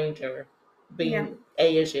Yellow Ranger being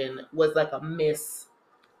Asian was a miss.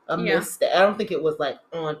 I don't think it was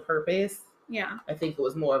on purpose. Yeah. I think it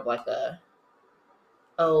was more of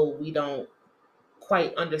we don't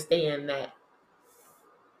quite understand that.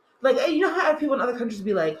 You know how people in other countries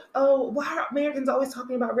be like, oh, why are Americans always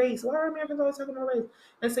talking about race? Why are Americans always talking about race?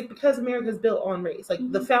 And it's because America is built on race.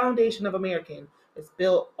 The foundation of American is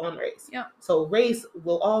built on race. Yeah. So race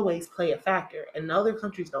will always play a factor. And other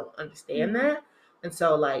countries don't understand that. And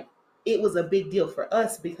so it was a big deal for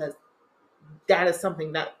us because that is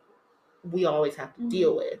something that we always have to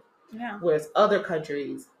deal with. Yeah. Whereas other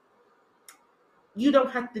countries, you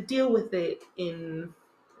don't have to deal with it in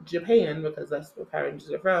Japan because that's where Power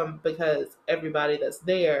Rangers are from, because everybody that's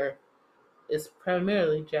there is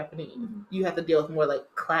primarily Japanese. Mm-hmm. You have to deal with more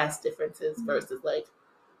like class differences Mhm. versus like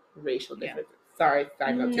racial Yeah. differences. Sorry,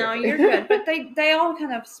 side note. No, you're good. But they all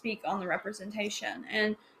kind of speak on the representation,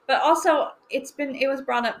 and but also it was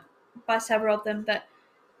brought up by several of them that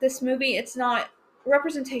this movie, it's not,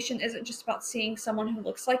 representation isn't just about seeing someone who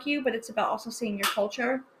looks like you, but it's about also seeing your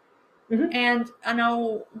culture. Mhm. And I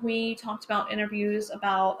know we talked about interviews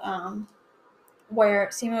about where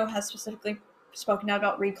Simu has specifically spoken out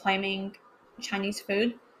about reclaiming Chinese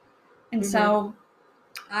food, and so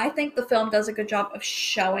I think the film does a good job of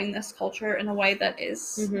showing this culture in a way that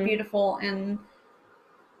is beautiful and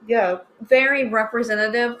very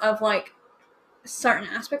representative of like certain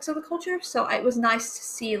aspects of the culture. So it was nice to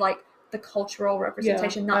see like the cultural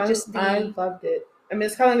representation, not just I loved it. I mean,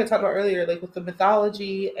 it's kind of like I talked about earlier, like with the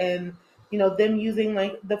mythology and them using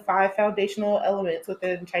like the 5 foundational elements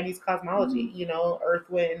within Chinese cosmology. Earth,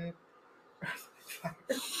 wind,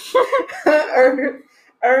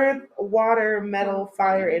 earth, water, metal,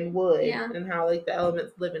 fire, and wood, and how like the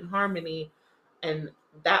elements live in harmony, and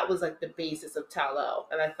that was like the basis of Ta Lo.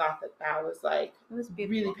 And I thought that was like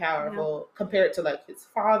really powerful compared to like his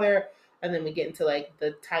father, and then we get into like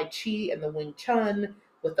the Tai Chi and the Wing Chun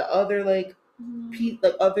with the other like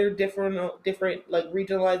other different like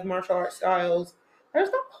regionalized martial art styles.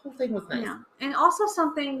 The whole thing was nice. Yeah, and also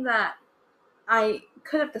something that I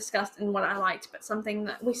could have discussed in what I liked, but something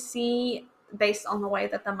that we see based on the way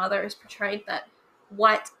that the mother is portrayed, that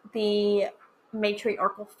what the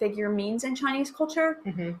matriarchal figure means in Chinese culture,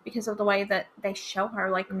 because of the way that they show her.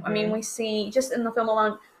 Like, I mean, we see, just in the film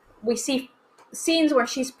alone, we see scenes where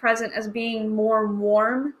she's present as being more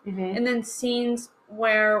warm, and then scenes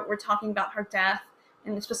where we're talking about her death,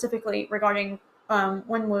 and specifically regarding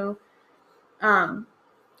Wenwu,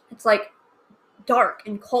 it's like dark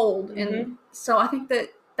and cold, and so I think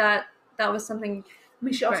that was something. I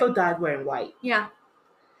mean, she also died wearing white. Yeah,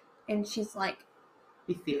 and she's like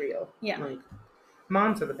ethereal. Yeah, like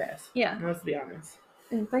moms are the best. Yeah, let's be honest.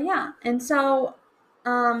 But yeah, and so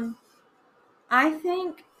I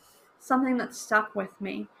think something that stuck with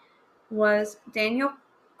me was Daniel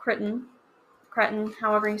Cretton,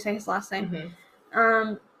 however you say his last name.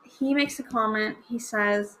 He makes a comment. He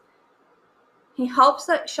says he hopes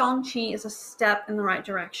that Shang-Chi is a step in the right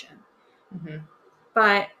direction.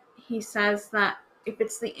 But he says that if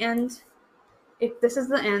it's the end, if this is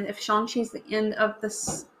the end, if Shang-Chi's the end of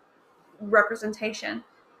this representation,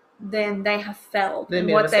 then they have failed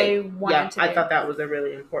in what they wanted to do. I thought that was a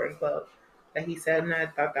really important quote that he said, and I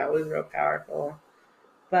thought that was real powerful.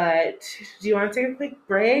 But do you want to take a quick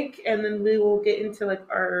break, and then we will get into like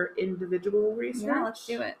our individual research? Yeah, let's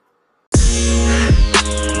do it.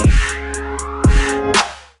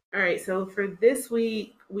 All right, so for this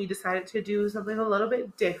week, we decided to do something a little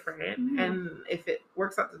bit different, and if it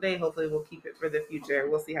works out today, hopefully we'll keep it for the future.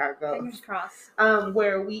 We'll see how it goes. Fingers crossed.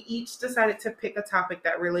 Where we each decided to pick a topic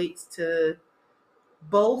that relates to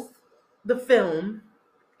both the film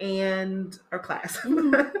and our class.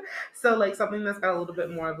 So like something that's got a little bit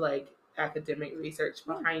more of like academic research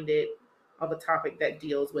behind it, of a topic that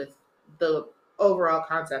deals with the overall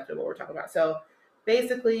concept of what we're talking about. So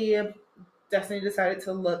basically, Destiny decided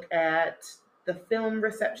to look at the film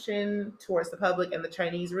reception towards the public and the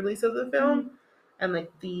Chinese release of the film, and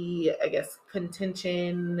like the, I guess,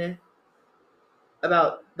 contention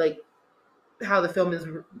about like how the film is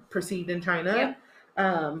perceived in China.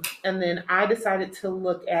 And then I decided to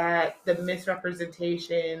look at the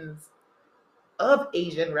misrepresentations of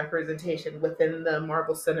Asian representation within the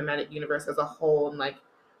Marvel Cinematic Universe as a whole, and like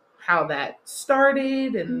how that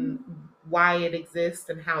started and why it exists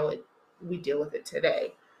and how we deal with it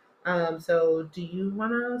today. So do you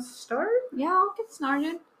want to start? Yeah, I'll get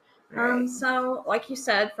started. Right. So, like you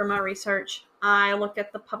said, for my research, I looked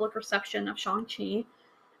at the public reception of Shang-Chi,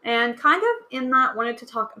 and kind of in that wanted to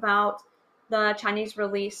talk about the Chinese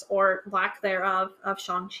release or lack thereof of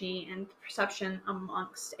Shang-Chi and perception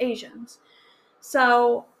amongst Asians.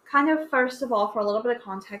 So, kind of first of all, for a little bit of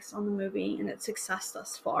context on the movie and its success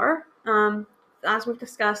thus far, as we've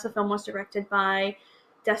discussed, the film was directed by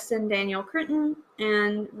Destin Daniel Cretton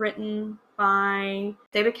and written by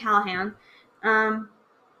David Callahan. And,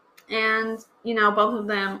 both of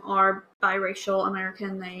them are biracial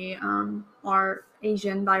American. They are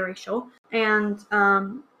Asian biracial. And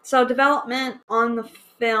so development on the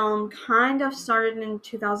film kind of started in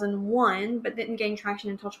 2001, but didn't gain traction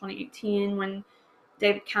until 2018 when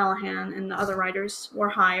David Callahan and the other writers were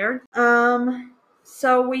hired.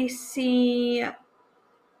 So we see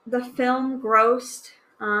the film grossed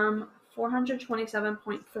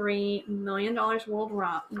 $427.3 million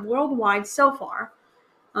worldwide so far.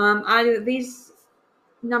 These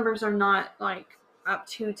numbers are not like up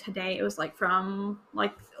to today. It was like from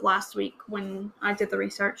like last week when I did the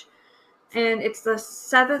research. And it's the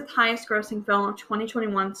 7th highest grossing film of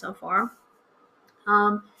 2021 so far.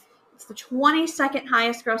 It's the 22nd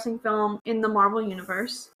highest grossing film in the Marvel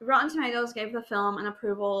Universe. Rotten Tomatoes gave the film an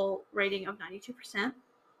approval rating of 92%,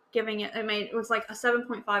 it was like a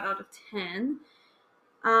 7.5 out of 10.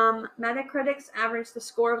 Metacritic's averaged the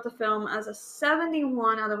score of the film as a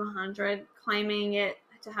 71 out of 100, claiming it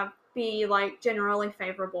to be like generally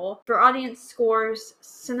favorable. For audience scores,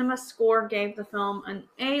 Cinema Score gave the film an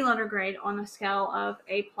A letter grade on a scale of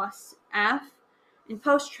A plus F. And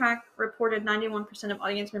Post-Track reported 91% of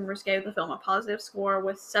audience members gave the film a positive score,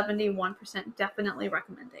 with 71% definitely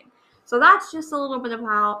recommending. So that's just a little bit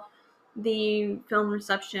about the film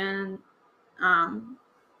reception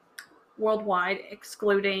worldwide,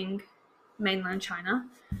 excluding mainland China,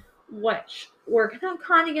 which we're going to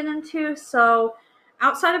kind of get into. So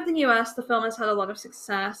outside of the US, the film has had a lot of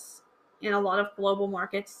success in a lot of global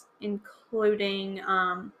markets, including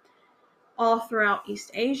all throughout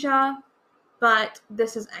East Asia, but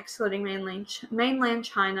this is excluding mainland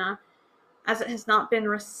China, as it has not been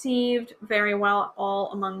received very well at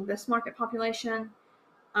all among this market population.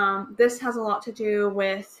 This has a lot to do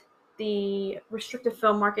with the restrictive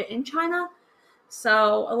film market in China.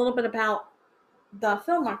 So a little bit about the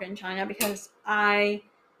film market in China, because I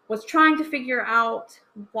was trying to figure out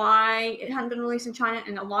why it hadn't been released in China,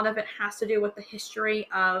 and a lot of it has to do with the history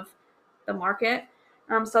of the market.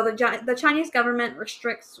 So the Chinese government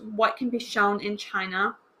restricts what can be shown in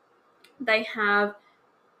China. They have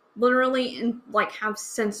literally have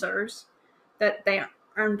censors that they are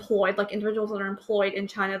employed, like individuals that are employed in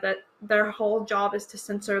China, that their whole job is to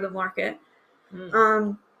censor the market.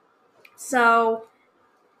 So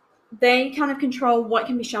they kind of control what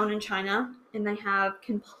can be shown in China, and they have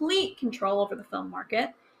complete control over the film market.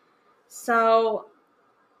 So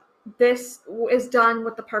this is done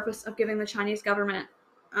with the purpose of giving the Chinese government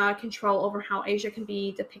control over how Asia can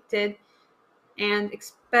be depicted, and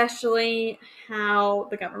especially how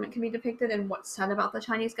the government can be depicted and what's said about the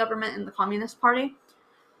Chinese government and the Communist Party.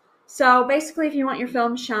 So basically, if you want your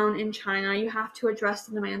film shown in China, you have to address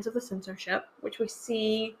the demands of the censorship, which we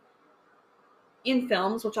see in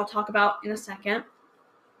films, which I'll talk about in a second.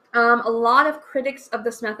 A lot of critics of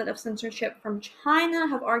this method of censorship from China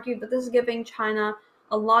have argued that this is giving China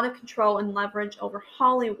a lot of control and leverage over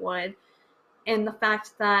Hollywood, and the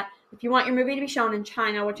fact that if you want your movie to be shown in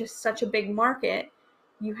China, which is such a big market,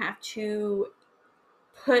 you have to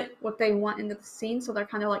put what they want into the scene. So they're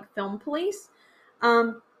kind of like film police.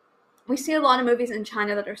 We see a lot of movies in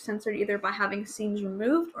China that are censored either by having scenes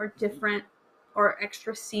removed or different or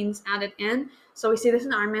extra scenes added in. So we see this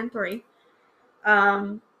in Iron Man 3.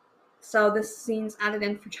 So this scene's added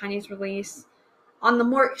in for Chinese release. On the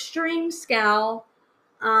more extreme scale,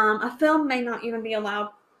 a film may not even be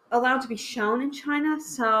allowed to be shown in China.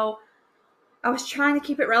 So I was trying to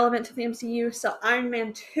keep it relevant to the MCU. So Iron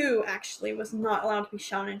Man 2 actually was not allowed to be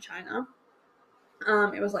shown in China.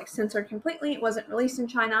 It was censored completely. It wasn't released in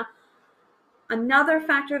China. Another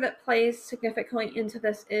factor that plays significantly into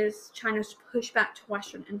this is China's pushback to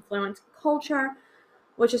Western influence culture,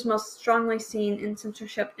 which is most strongly seen in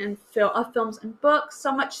censorship of films and books,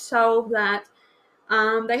 so much so that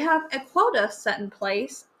they have a quota set in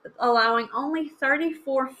place allowing only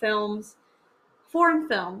 34 foreign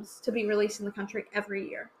films, to be released in the country every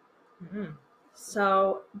year. Mm-hmm.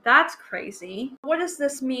 So that's crazy. What does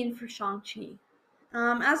this mean for Shang-Chi?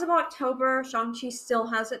 As of October, Shang-Chi still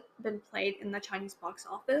hasn't been played in the Chinese box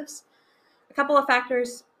office. A couple of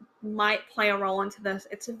factors might play a role into this.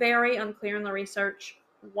 It's very unclear in the research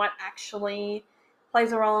what actually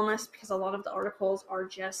plays a role in this, because a lot of the articles are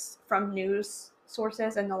just from news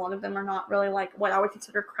sources, and a lot of them are not really what I would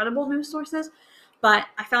consider credible news sources. But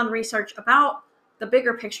I found research about the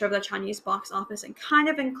bigger picture of the Chinese box office and kind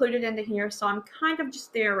of included into here, so I'm kind of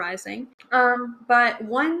just theorizing. But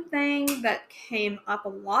one thing that came up a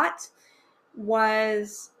lot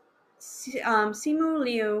was Simu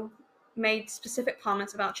Liu made specific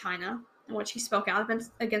comments about China, in which he spoke out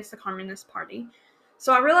against the Communist Party.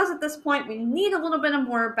 So I realized at this point we need a little bit of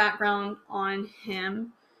more background on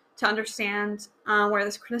him to understand where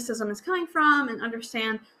this criticism is coming from and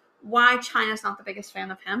understand why China's not the biggest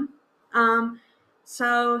fan of him.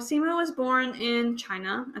 So Simu was born in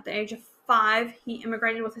China at the age of 5. He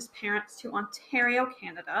immigrated with his parents to Ontario,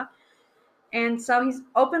 Canada. And so he's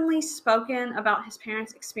openly spoken about his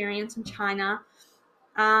parents' experience in China,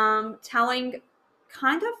 telling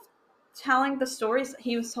kind of telling the stories that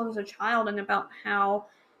he was told as a child and about how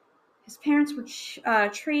his parents were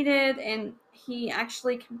treated, and he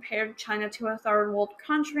actually compared China to a third world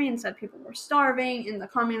country and said people were starving, and the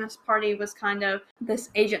Communist Party was kind of this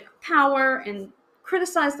agent of power, and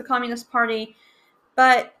criticized the Communist Party.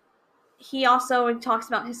 But he also talks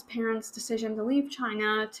about his parents' decision to leave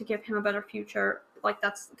China to give him a better future. Like,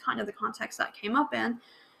 that's kind of the context that came up in.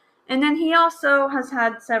 And then he also has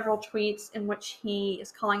had several tweets in which he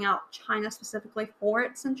is calling out China specifically for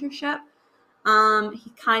its censorship.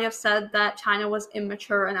 He kind of said that China was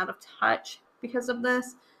immature and out of touch because of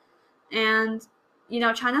this. And,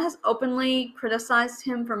 China has openly criticized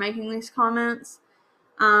him for making these comments.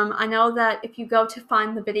 I know that if you go to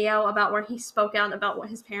find the video about where he spoke out about what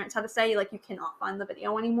his parents had to say, you cannot find the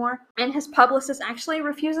video anymore. And his publicist actually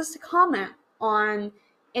refuses to comment on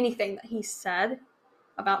anything that he said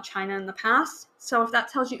about China in the past. So if that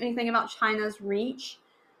tells you anything about China's reach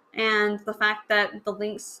and the fact that the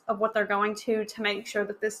links of what they're going to make sure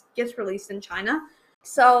that this gets released in China.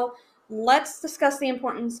 So let's discuss the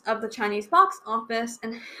importance of the Chinese box office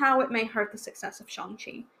and how it may hurt the success of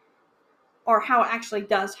Shang-Chi, or how it actually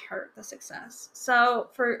does hurt the success. So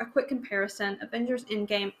for a quick comparison, Avengers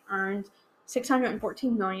Endgame earned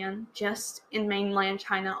 $614 million just in mainland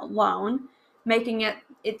China alone, making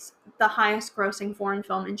it's the highest grossing foreign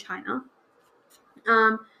film in China.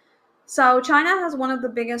 So China has one of the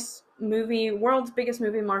world's biggest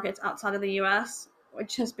movie markets outside of the US,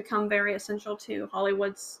 which has become very essential to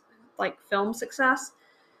Hollywood's film success.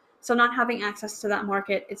 So not having access to that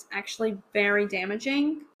market, it's actually very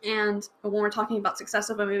damaging. And when we're talking about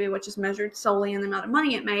success of a movie, which is measured solely in the amount of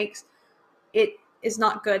money it makes, it is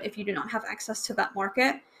not good if you do not have access to that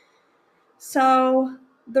market. So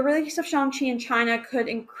the release of Shang-Chi in China could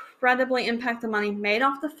incredibly impact the money made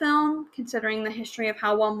off the film, considering the history of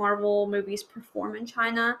how well Marvel movies perform in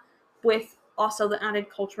China, with also the added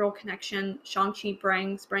cultural connection Shang-Chi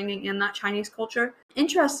bringing in that Chinese culture.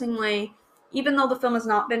 Interestingly, even though the film has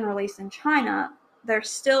not been released in China, there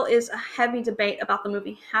still is a heavy debate about the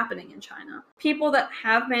movie happening in China. People that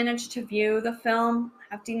have managed to view the film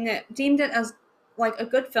have deemed it as a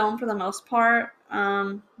good film for the most part.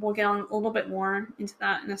 We'll get on a little bit more into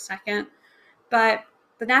that in a second. But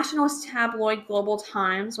the nationalist tabloid Global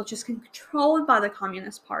Times, which is controlled by the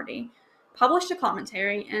Communist Party, published a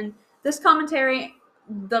commentary, and this commentary,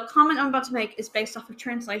 the comment I'm about to make, is based off of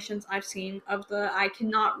translations I've seen of I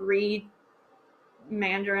cannot read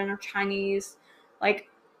Mandarin or Chinese,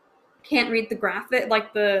 can't read the graphic,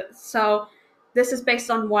 so this is based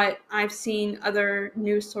on what I've seen other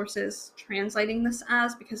news sources translating this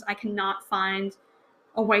as, because I cannot find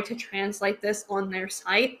a way to translate this on their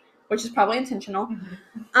site, which is probably intentional.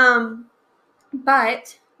 Mm-hmm.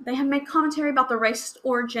 But they have made commentary about the racist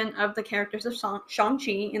origin of the characters of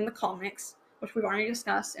Shang-Chi in the comics, which we've already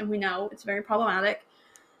discussed, and we know it's very problematic.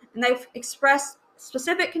 And they've expressed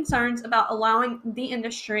specific concerns about allowing the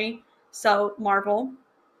industry, so Marvel,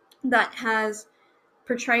 that has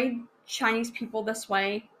portrayed Chinese people this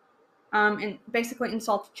way, and basically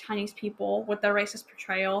insulted Chinese people with their racist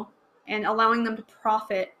portrayal, and allowing them to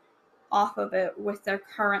profit off of it with their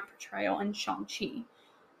current portrayal in Shang-Chi.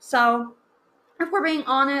 So, if we're being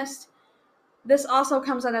honest, this also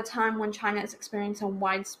comes at a time when China is experiencing a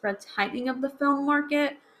widespread tightening of the film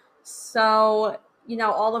market. So,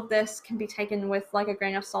 all of this can be taken with a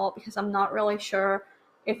grain of salt, because I'm not really sure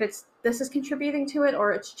if this is contributing to it,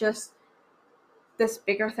 or it's just this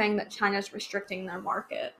bigger thing that China's restricting their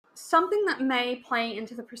market. Something that may play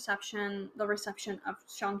into the reception of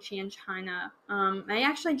Shang-Chi in China may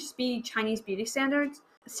actually just be Chinese beauty standards.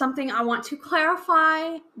 Something I want to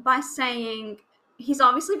clarify by saying he's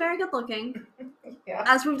obviously very good looking, yeah,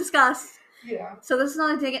 as we've discussed. Yeah. So this is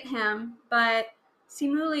not a dig at him, but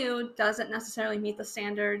Simu Liu doesn't necessarily meet the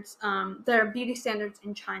standards, their beauty standards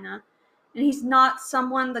in China. And he's not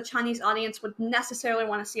someone the Chinese audience would necessarily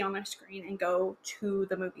want to see on their screen and go to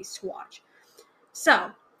the movies to watch.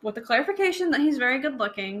 So, with the clarification that he's very good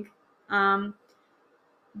looking,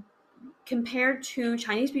 compared to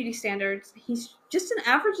Chinese beauty standards, he's just an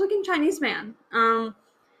average looking Chinese man. And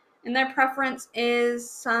their preference is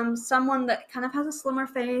someone that kind of has a slimmer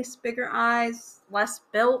face, bigger eyes, less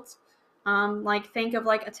built. Think of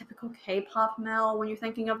a typical K-pop male when you're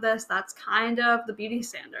thinking of this. That's kind of the beauty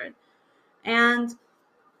standard. And,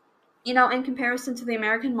 in comparison to the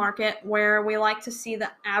American market, where we like to see the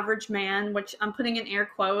average man, which I'm putting in air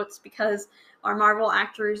quotes because are Marvel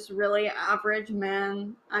actors really average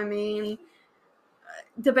men? I mean,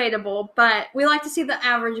 debatable, but we like to see the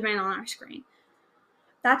average man on our screen.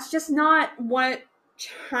 That's just not what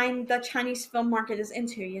the Chinese film market is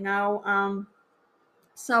into,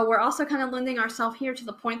 So we're also kind of lending ourselves here to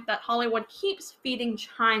the point that Hollywood keeps feeding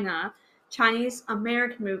China Chinese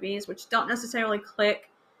American movies, which don't necessarily click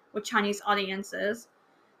with Chinese audiences.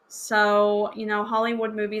 So,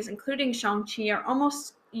 Hollywood movies, including Shang-Chi, are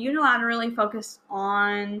almost unilaterally focused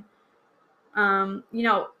on,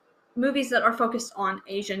 movies that are focused on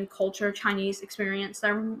Asian culture, Chinese experience.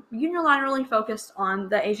 They're unilaterally focused on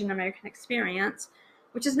the Asian American experience,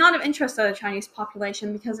 which is not of interest to the Chinese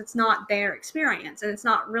population because it's not their experience and it's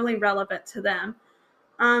not really relevant to them.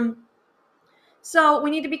 So we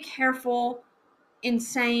need to be careful in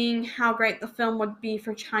saying how great the film would be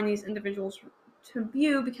for Chinese individuals to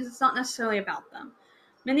view because it's not necessarily about them.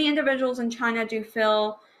 Many individuals in China do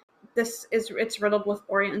feel it's riddled with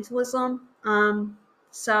Orientalism.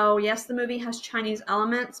 So yes, the movie has Chinese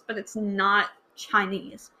elements, but it's not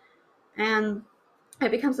Chinese. And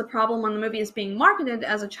it becomes a problem when the movie is being marketed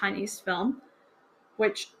as a Chinese film,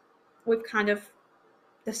 which we've kind of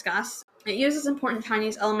discussed. It uses important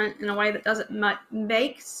Chinese element in a way that doesn't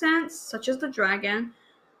make sense, such as the dragon.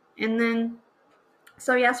 And then,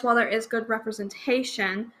 so yes, while there is good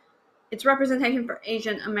representation, it's representation for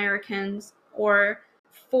Asian Americans or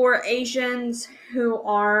for Asians who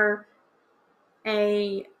are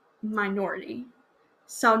a minority.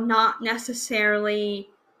 So not necessarily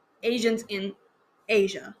Asians in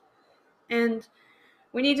Asia. And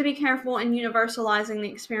we need to be careful in universalizing the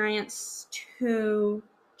experience to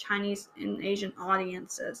Chinese and Asian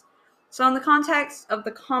audiences. So in the context of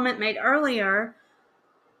the comment made earlier,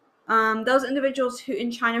 those individuals who in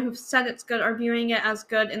China who've said it's good are viewing it as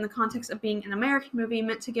good in the context of being an American movie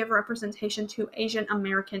meant to give representation to Asian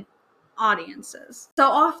American audiences. So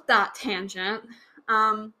off that tangent,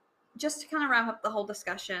 just to kind of wrap up the whole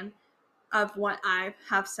discussion of what I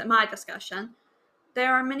have said, my discussion,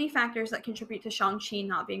 there are many factors that contribute to Shang-Chi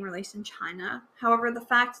not being released in China. However, the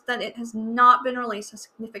fact that it has not been released has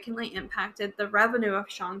significantly impacted the revenue of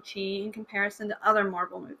Shang-Chi in comparison to other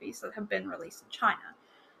Marvel movies that have been released in China.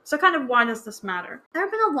 So kind of why does this matter? There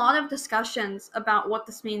have been a lot of discussions about what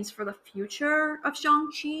this means for the future of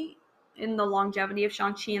Shang-Chi, in the longevity of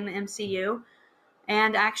Shang-Chi in the MCU.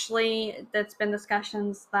 And actually, there's been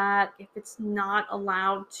discussions that if it's not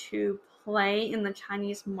allowed to play in the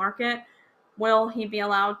Chinese market, will he be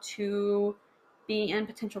allowed to be in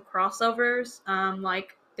potential crossovers,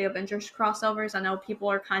 like the Avengers crossovers? I know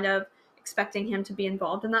people are kind of expecting him to be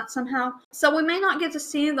involved in that somehow. So we may not get to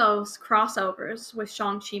see those crossovers with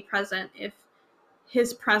Shang-Chi present if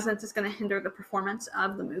his presence is going to hinder the performance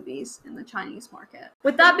of the movies in the Chinese market.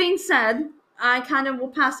 With that being said, I kind of will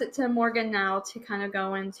pass it to Morgan now to kind of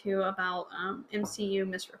go into about MCU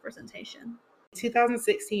misrepresentation.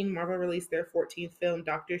 2016, Marvel released their 14th film,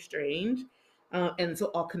 Doctor Strange. And so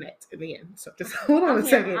I'll connect in the end. So just hold on a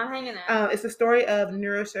second. I'm hanging in. It's the story of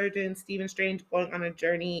neurosurgeon Stephen Strange going on a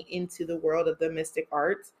journey into the world of the mystic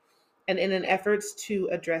arts. And in an effort to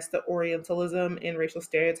address the Orientalism and racial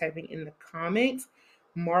stereotyping in the comics,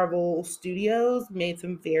 Marvel Studios made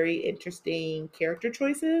some very interesting character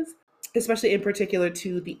choices, especially in particular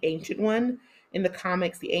to the Ancient One. In the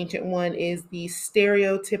comics, the Ancient One is based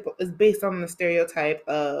on the stereotype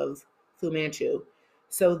of Fu Manchu.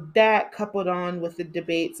 So that, coupled on with the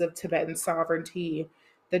debates of Tibetan sovereignty,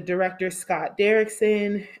 the director Scott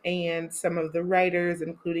Derrickson and some of the writers,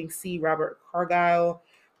 including C. Robert Carlyle,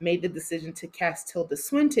 made the decision to cast Tilda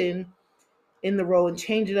Swinton in the role and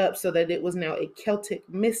change it up so that it was now a Celtic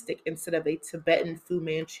mystic instead of a Tibetan Fu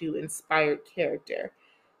Manchu inspired character.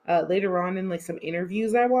 Later on in some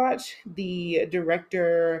interviews I watched, the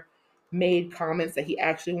director made comments that he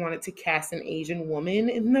actually wanted to cast an Asian woman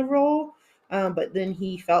in the role, but then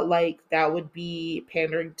he felt like that would be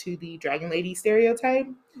pandering to the Dragon Lady stereotype.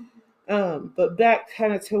 But back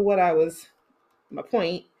kind of to my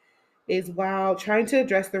point is, while trying to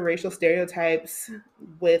address the racial stereotypes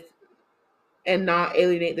with and not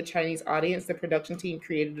alienate the Chinese audience, the production team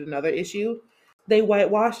created another issue. They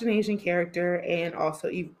whitewashed an Asian character and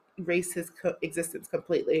also erased his existence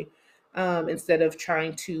completely, instead of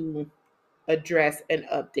trying to address and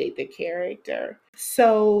update the character.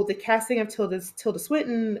 So the casting of Tilda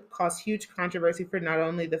Swinton caused huge controversy for not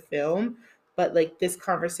only the film, but this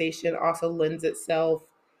conversation also lends itself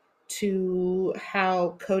to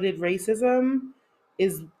how coded racism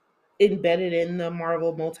is embedded in the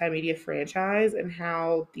Marvel multimedia franchise and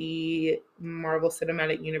how the Marvel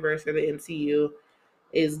Cinematic Universe, or the MCU,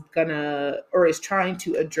 is trying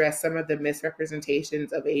to address some of the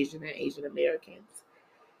misrepresentations of Asian and Asian Americans.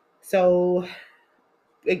 So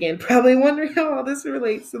again, probably wondering how all this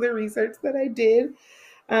relates to the research that I did.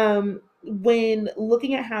 When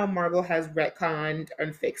looking at how Marvel has retconned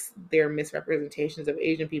and fixed their misrepresentations of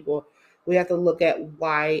Asian people, we have to look at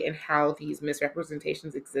why and how these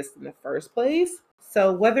misrepresentations exist in the first place.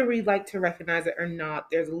 So whether we like to recognize it or not,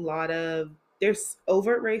 there's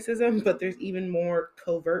overt racism, but there's even more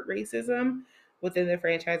covert racism within the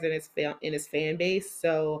franchise and its fan base.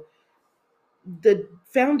 So the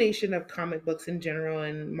foundation of comic books in general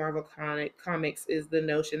and Marvel comics is the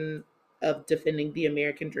notion of defending the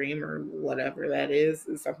American dream, or whatever that is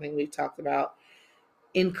something we've talked about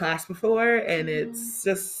in class before, and it's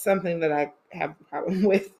just something that I have a problem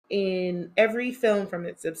with. In every film from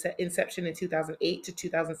its inception in 2008 to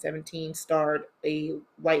 2017 starred a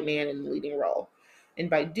white man in the leading role. And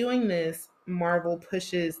by doing this, Marvel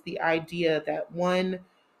pushes the idea that one,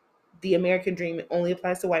 the American dream only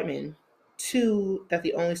applies to white men. Two, that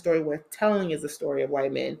the only story worth telling is the story of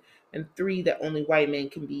white men. And three, that only white men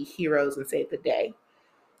can be heroes and save the day.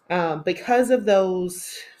 Because of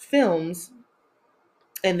those films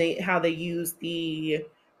and how they use the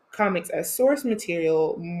comics as source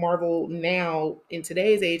material, Marvel now in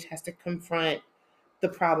today's age has to confront the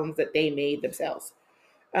problems that they made themselves.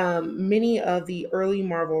 Many of the early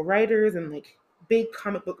Marvel writers and like big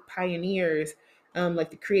comic book pioneers, like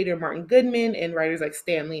the creator Martin Goodman and writers like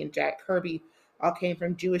Stan Lee and Jack Kirby, all came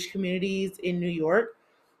from Jewish communities in New York.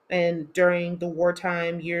 And during the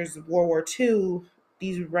wartime years of World War II,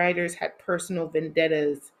 these writers had personal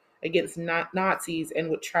vendettas against Nazis and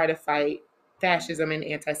would try to fight fascism and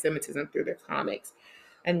anti Semitism through their comics.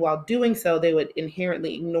 And while doing so, they would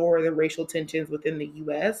inherently ignore the racial tensions within the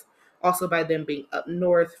US, also by them being up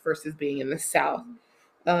north versus being in the South.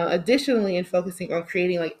 Additionally, in focusing on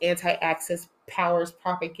creating like anti-Axis powers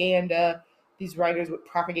propaganda, these writers would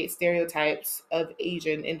propagate stereotypes of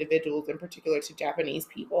Asian individuals, in particular to Japanese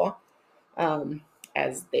people,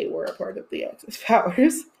 as they were a part of the Axis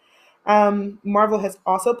powers. Marvel has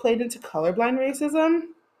also played into colorblind racism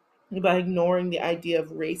by ignoring the idea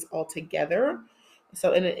of race altogether.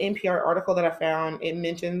 So, in an NPR article that I found, it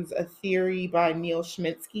mentions a theory by Neil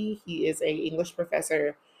Schmidsky. He is a English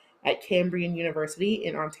professor at Cambrian University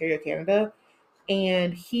in Ontario, Canada,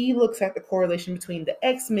 and he looks at the correlation between the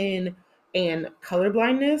X-Men and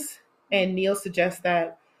colorblindness. And Neil suggests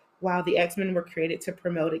that while the X-Men were created to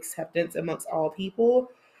promote acceptance amongst all people,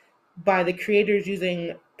 by the creators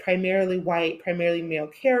using primarily white, primarily male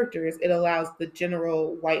characters, it allows the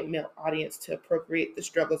general white male audience to appropriate the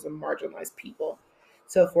struggles of marginalized people.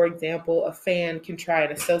 So, for example, a fan can try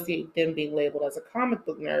and associate them being labeled as a comic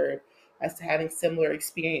book nerd as to having similar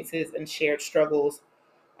experiences and shared struggles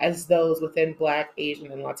as those within Black,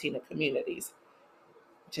 Asian, and Latino communities.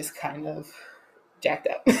 Just kind of jacked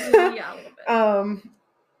up. Yeah, a little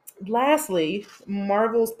bit. Lastly,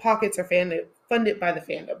 Marvel's pockets are funded by the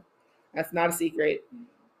fandom. That's not a secret.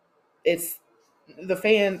 It's the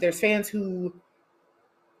fan. There's fans who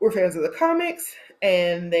were fans of the comics,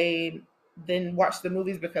 and they then watch the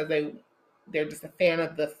movies because they're just a fan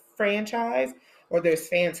of the franchise, or there's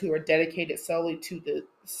fans who are dedicated solely to the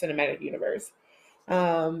cinematic universe.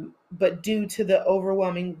 But due to the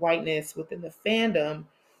overwhelming whiteness within the fandom,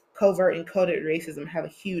 covert and coded racism have a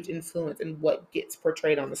huge influence in what gets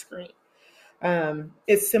portrayed on the screen.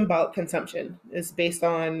 It's symbolic consumption. It's based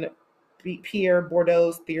on Pierre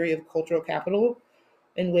Bourdieu's theory of cultural capital,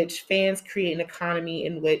 in which fans create an economy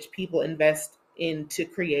in which people invest in to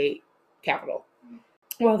create capital.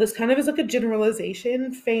 While this kind of is like a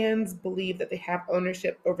generalization, fans believe that they have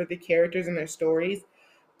ownership over the characters and their stories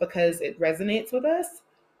because it resonates with us.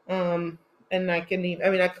 And I can even,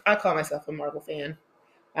 I mean, I call myself a Marvel fan.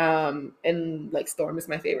 And like Storm is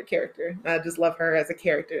my favorite character. I just love her as a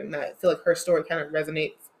character, and I feel like her story kind of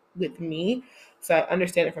resonates with me. So I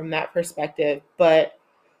understand it from that perspective. But,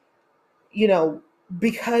 you know,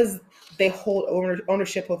 because they hold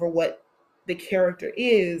ownership over what the character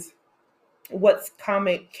is, what's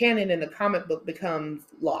comic canon in the comic book becomes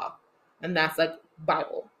law. And that's like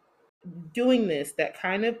Bible. Doing this, that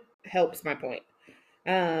kind of helps my point.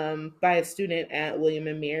 By a student at William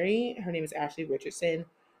and Mary. Her name is Ashley Richardson,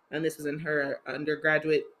 and this was in her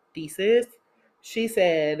undergraduate thesis. She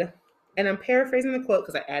said, and I'm paraphrasing the quote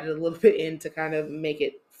because I added a little bit in to kind of make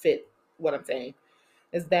it fit what I'm saying,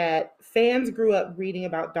 is that fans grew up reading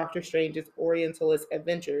about Doctor Strange's Orientalist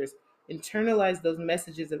adventures, internalized those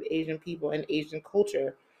messages of Asian people and Asian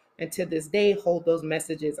culture, and to this day hold those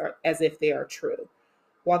messages as if they are true.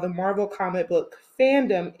 While the Marvel comic book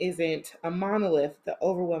fandom isn't a monolith, the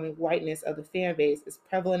overwhelming whiteness of the fan base is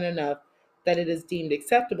prevalent enough that it is deemed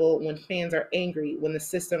acceptable when fans are angry when the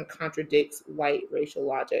system contradicts white racial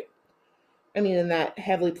logic. I mean, and that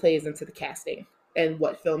heavily plays into the casting and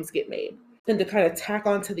what films get made. And to kind of tack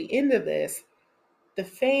on to the end of this, the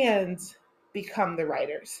fans become the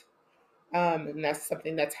writers. And that's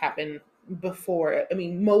something that's happened before. I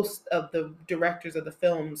mean, most of the directors of the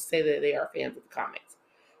films say that they are fans of the comics.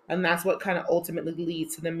 And that's what kind of ultimately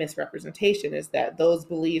leads to the misrepresentation, is that those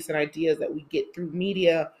beliefs and ideas that we get through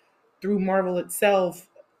media, through Marvel itself,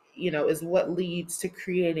 is what leads to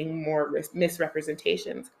creating more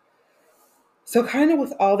misrepresentations. So, kind of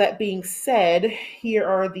with all that being said, here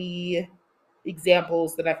are the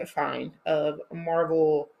examples that I could find of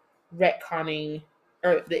Marvel retconning,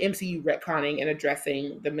 or the MCU retconning and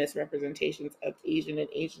addressing the misrepresentations of Asian and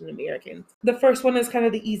Asian Americans. The first one is kind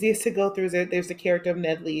of the easiest to go through. There's the character of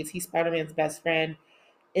Ned Leeds. He's Spider-Man's best friend.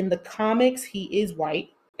 In the comics, he is white.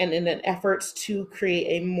 And in an effort to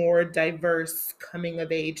create a more diverse coming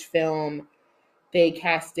of age film, they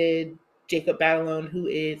casted Jacob Batalon, who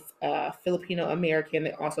is Filipino American.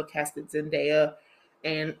 They also casted Zendaya.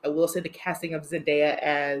 And I will say the casting of Zendaya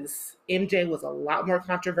as MJ was a lot more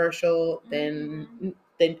controversial than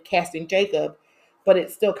casting Jacob, but it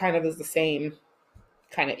still kind of is the same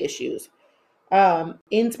kind of issues.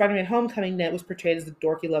 In Spider-Man Homecoming, Ned was portrayed as a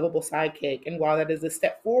dorky, lovable sidekick. And while that is a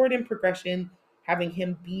step forward in progression, having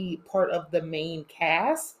him be part of the main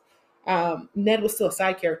cast, Ned was still a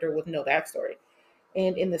side character with no backstory.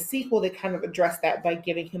 And in the sequel, they kind of addressed that by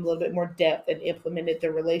giving him a little bit more depth and implemented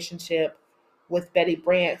the relationship with Betty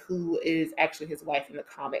Brant, who is actually his wife in the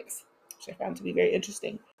comics, which I found to be very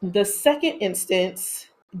interesting. The second instance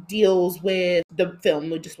deals with the film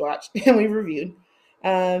we just watched and we reviewed.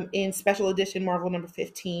 In special edition Marvel number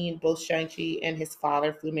 15, both Shang-Chi and his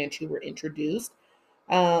father, Fu Manchu, were introduced.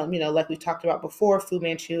 Like we talked about before, Fu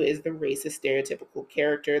Manchu is the racist stereotypical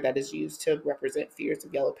character that is used to represent fears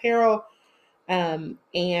of yellow peril. And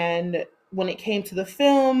when it came to the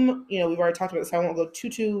film, we've already talked about this, so I won't go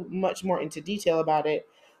too much more into detail about it.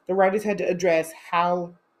 The writers had to address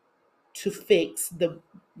how to fix the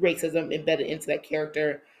racism embedded into that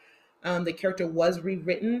character. The character was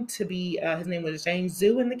rewritten to be, his name was James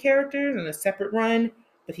Zhu in the character in a separate run,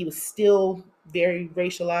 but he was still very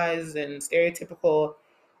racialized and stereotypical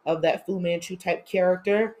of that Fu Manchu type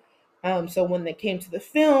character. So when they came to the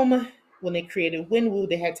film, when they created Wenwu,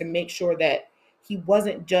 they had to make sure that he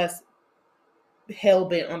wasn't just hell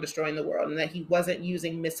bent on destroying the world and that he wasn't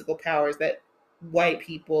using mystical powers that white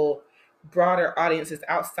people, broader audiences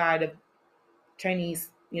outside of Chinese,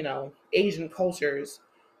 Asian cultures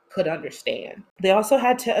could understand. They also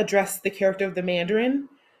had to address the character of the Mandarin.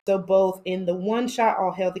 So both in the one shot,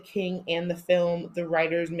 All Hail the King, and the film, the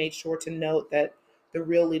writers made sure to note that the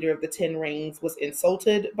real leader of the Ten Rings was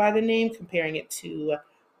insulted by the name, comparing it to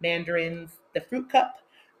Mandarin's The Fruit Cup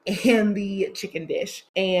and the Chicken Dish,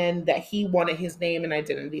 and that he wanted his name and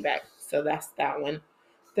identity back. So that's that one.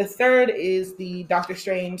 The third is the Doctor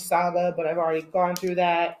Strange saga, but I've already gone through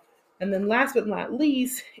that. And then last but not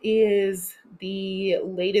least is the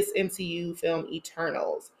latest MCU film,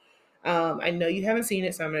 Eternals. I know you haven't seen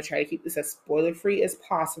it, so I'm going to try to keep this as spoiler-free as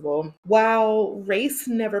possible. While race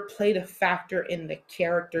never played a factor in the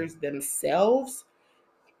characters themselves,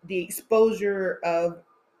 the exposure of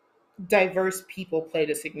diverse people played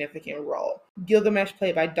a significant role. Gilgamesh,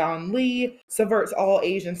 played by Don Lee, subverts all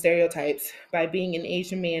Asian stereotypes by being an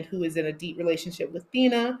Asian man who is in a deep relationship with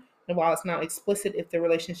Thena. And while it's not explicit if the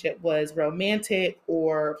relationship was romantic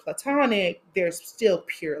or platonic, there's still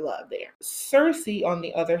pure love there. Cersei, on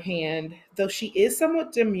the other hand, though she is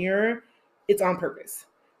somewhat demure, it's on purpose.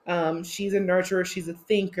 She's a nurturer, she's a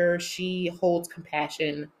thinker, she holds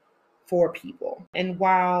compassion for people. And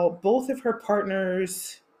while both of her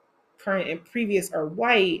partners, current and previous, are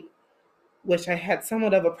white, which I had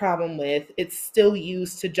somewhat of a problem with, it's still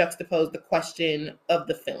used to juxtapose the question of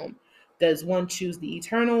the film. Does one choose the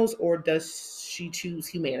Eternals or does she choose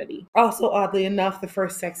humanity? Also, oddly enough, the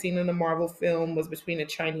first sex scene in the Marvel film was between a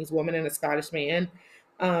Chinese woman and a Scottish man,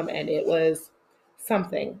 and it was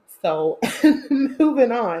something. So,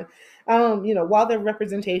 moving on. While the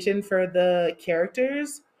representation for the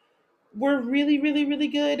characters were really, really, really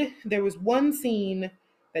good, there was one scene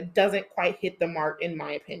that doesn't quite hit the mark, in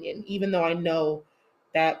my opinion, even though I know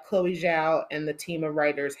that Chloe Zhao and the team of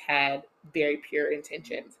writers had very pure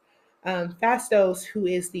intentions. Phastos, who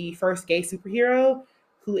is the first gay superhero,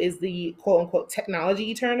 who is the quote unquote technology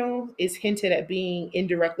eternal, is hinted at being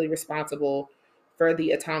indirectly responsible for the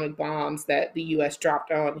atomic bombs that the US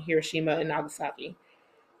dropped on Hiroshima and Nagasaki.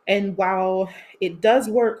 And while it does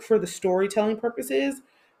work for the storytelling purposes,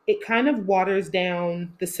 it kind of waters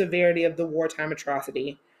down the severity of the wartime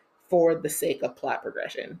atrocity for the sake of plot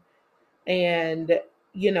progression. And,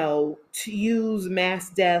 to use mass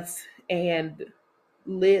deaths and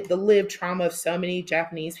the lived trauma of so many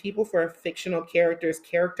Japanese people for a fictional character's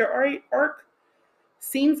character arc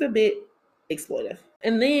seems a bit exploitive.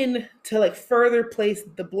 And then to like further place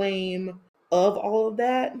the blame of all of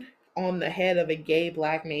that on the head of a gay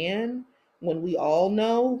black man, when we all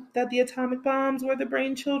know that the atomic bombs were the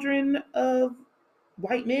brainchildren of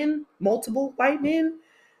white men, multiple white men,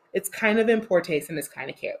 it's kind of in poor taste and it's kind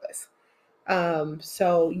of careless.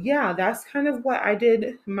 So yeah, that's kind of what I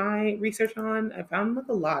did my research on. I found like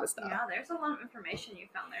a lot of stuff. Yeah, there's a lot of information you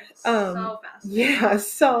found there. It's so fascinating. Yeah,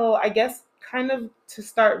 so I guess kind of to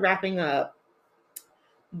start wrapping up,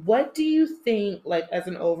 what do you think, like as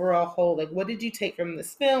an overall whole, like what did you take from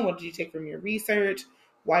this film? What did you take from your research?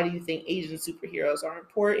 Why do you think Asian superheroes are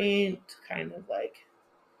important? Kind of like.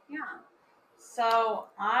 Yeah. So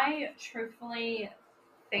I truthfully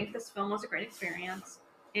think this film was a great experience.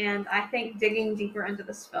 And I think digging deeper into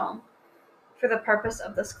this film for the purpose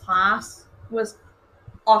of this class was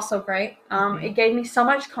also great. It gave me so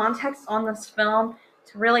much context on this film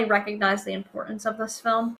to really recognize the importance of this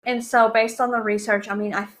film. And so based on the research, I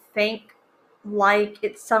mean, I think like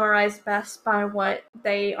it's summarized best by what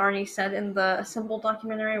they already said in the Assemble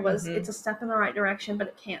documentary was it's a step in the right direction, but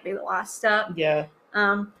it can't be the last step. Yeah.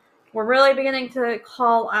 We're really beginning to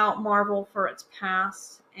call out Marvel for its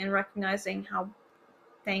past and recognizing how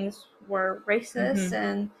things were racist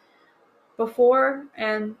and before,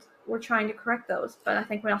 and we're trying to correct those. But I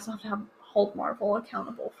think we also have to hold Marvel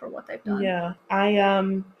accountable for what they've done. Yeah, I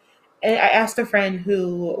asked a friend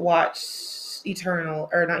who watched Shang-Chi,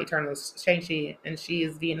 and she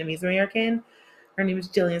is Vietnamese American. Her name is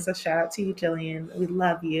Jillian, so shout out to you, Jillian. We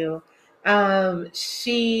love you.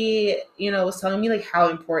 She, was telling me like how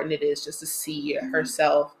important it is just to see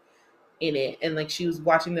herself in it, and like she was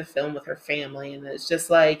watching the film with her family, and it's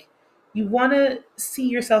just like you want to see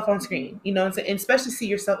yourself on screen, and especially see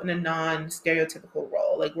yourself in a non-stereotypical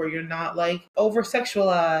role, like where you're not like over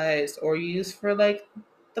sexualized or used for like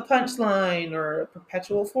the punchline or a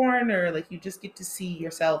perpetual foreigner. Like you just get to see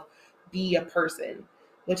yourself be a person,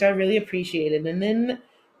 which I really appreciated. And then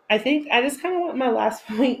I think I just kind of want my last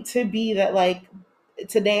point to be that like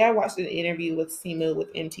today I watched an interview with Simu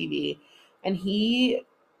with MTV, and he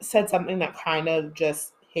said something that kind of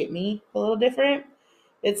just hit me a little different.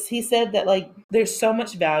 He said that like there's so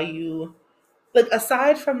much value, like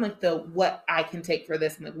aside from like the what I can take for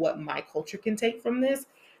this and like what my culture can take from this,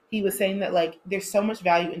 he was saying that like there's so much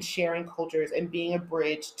value in sharing cultures and being a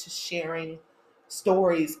bridge to sharing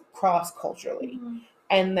stories cross culturally.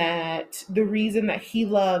 And that the reason that he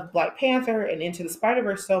loved Black Panther and Into the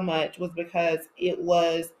Spider-Verse so much was because it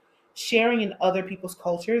was sharing in other people's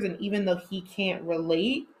cultures. And even though he can't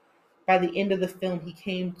relate, by the end of the film, he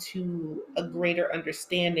came to a greater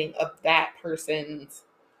understanding of that person's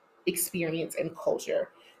experience and culture.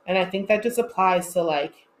 And I think that just applies to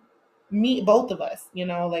like me, both of us,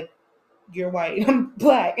 like you're white, I'm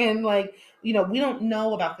Black. And like, we don't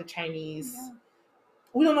know about the Chinese. Yeah.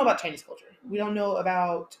 We don't know about Chinese culture. We don't know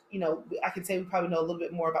about, I could say we probably know a little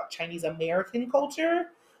bit more about Chinese American culture,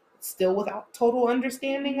 still without total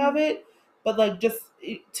understanding of it. But like just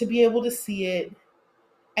to be able to see it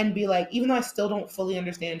and be like, even though I still don't fully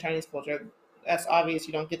understand Chinese culture, that's obvious.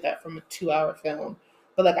 You don't get that from a 2-hour film.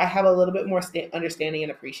 But like I have a little bit more understanding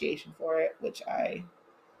and appreciation for it, which I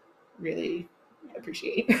really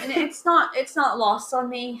appreciate. And it's not lost on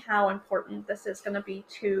me how important this is going to be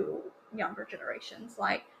to younger generations.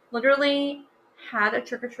 Like literally had a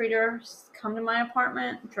trick-or-treater come to my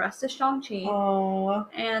apartment dressed as Shang-Chi. Oh.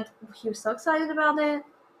 And he was so excited about it.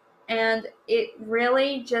 And it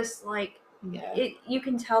really just like, you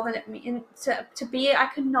can tell that to be, I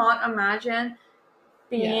could not imagine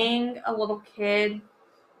being a little kid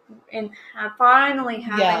and finally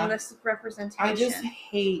having this representation. I just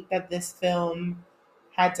hate that this film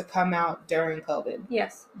had to come out during COVID.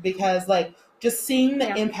 Yes. Because like just seeing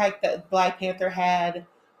the impact that Black Panther had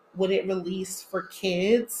when it released for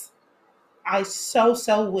kids, I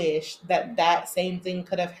so wish that same thing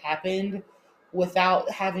could have happened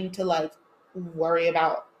without having to like worry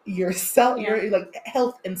about yourself, your like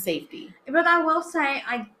health and safety. But I will say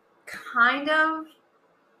I kind of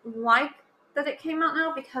like that it came out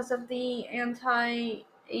now because of the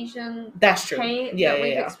anti-Asian hate that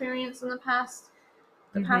we've experienced in the past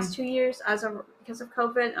 2 years because of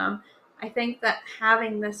COVID. I think that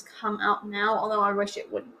having this come out now, although I wish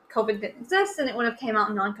COVID didn't exist and it would have came out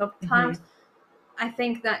in non-COVID times, I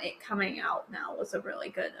think that it coming out now was a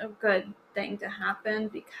good thing to happen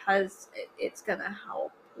because it's gonna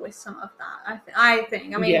help with some of that. I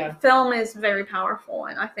think. I mean, film is very powerful,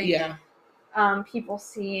 and I think people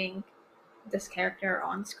seeing this character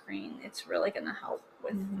on screen, it's really gonna help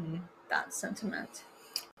with that sentiment.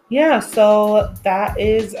 yeah, so that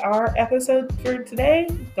is our episode for today.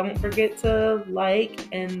 Don't forget to like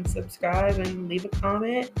and subscribe and leave a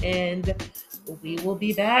comment, and we will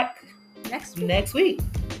be back Next next week.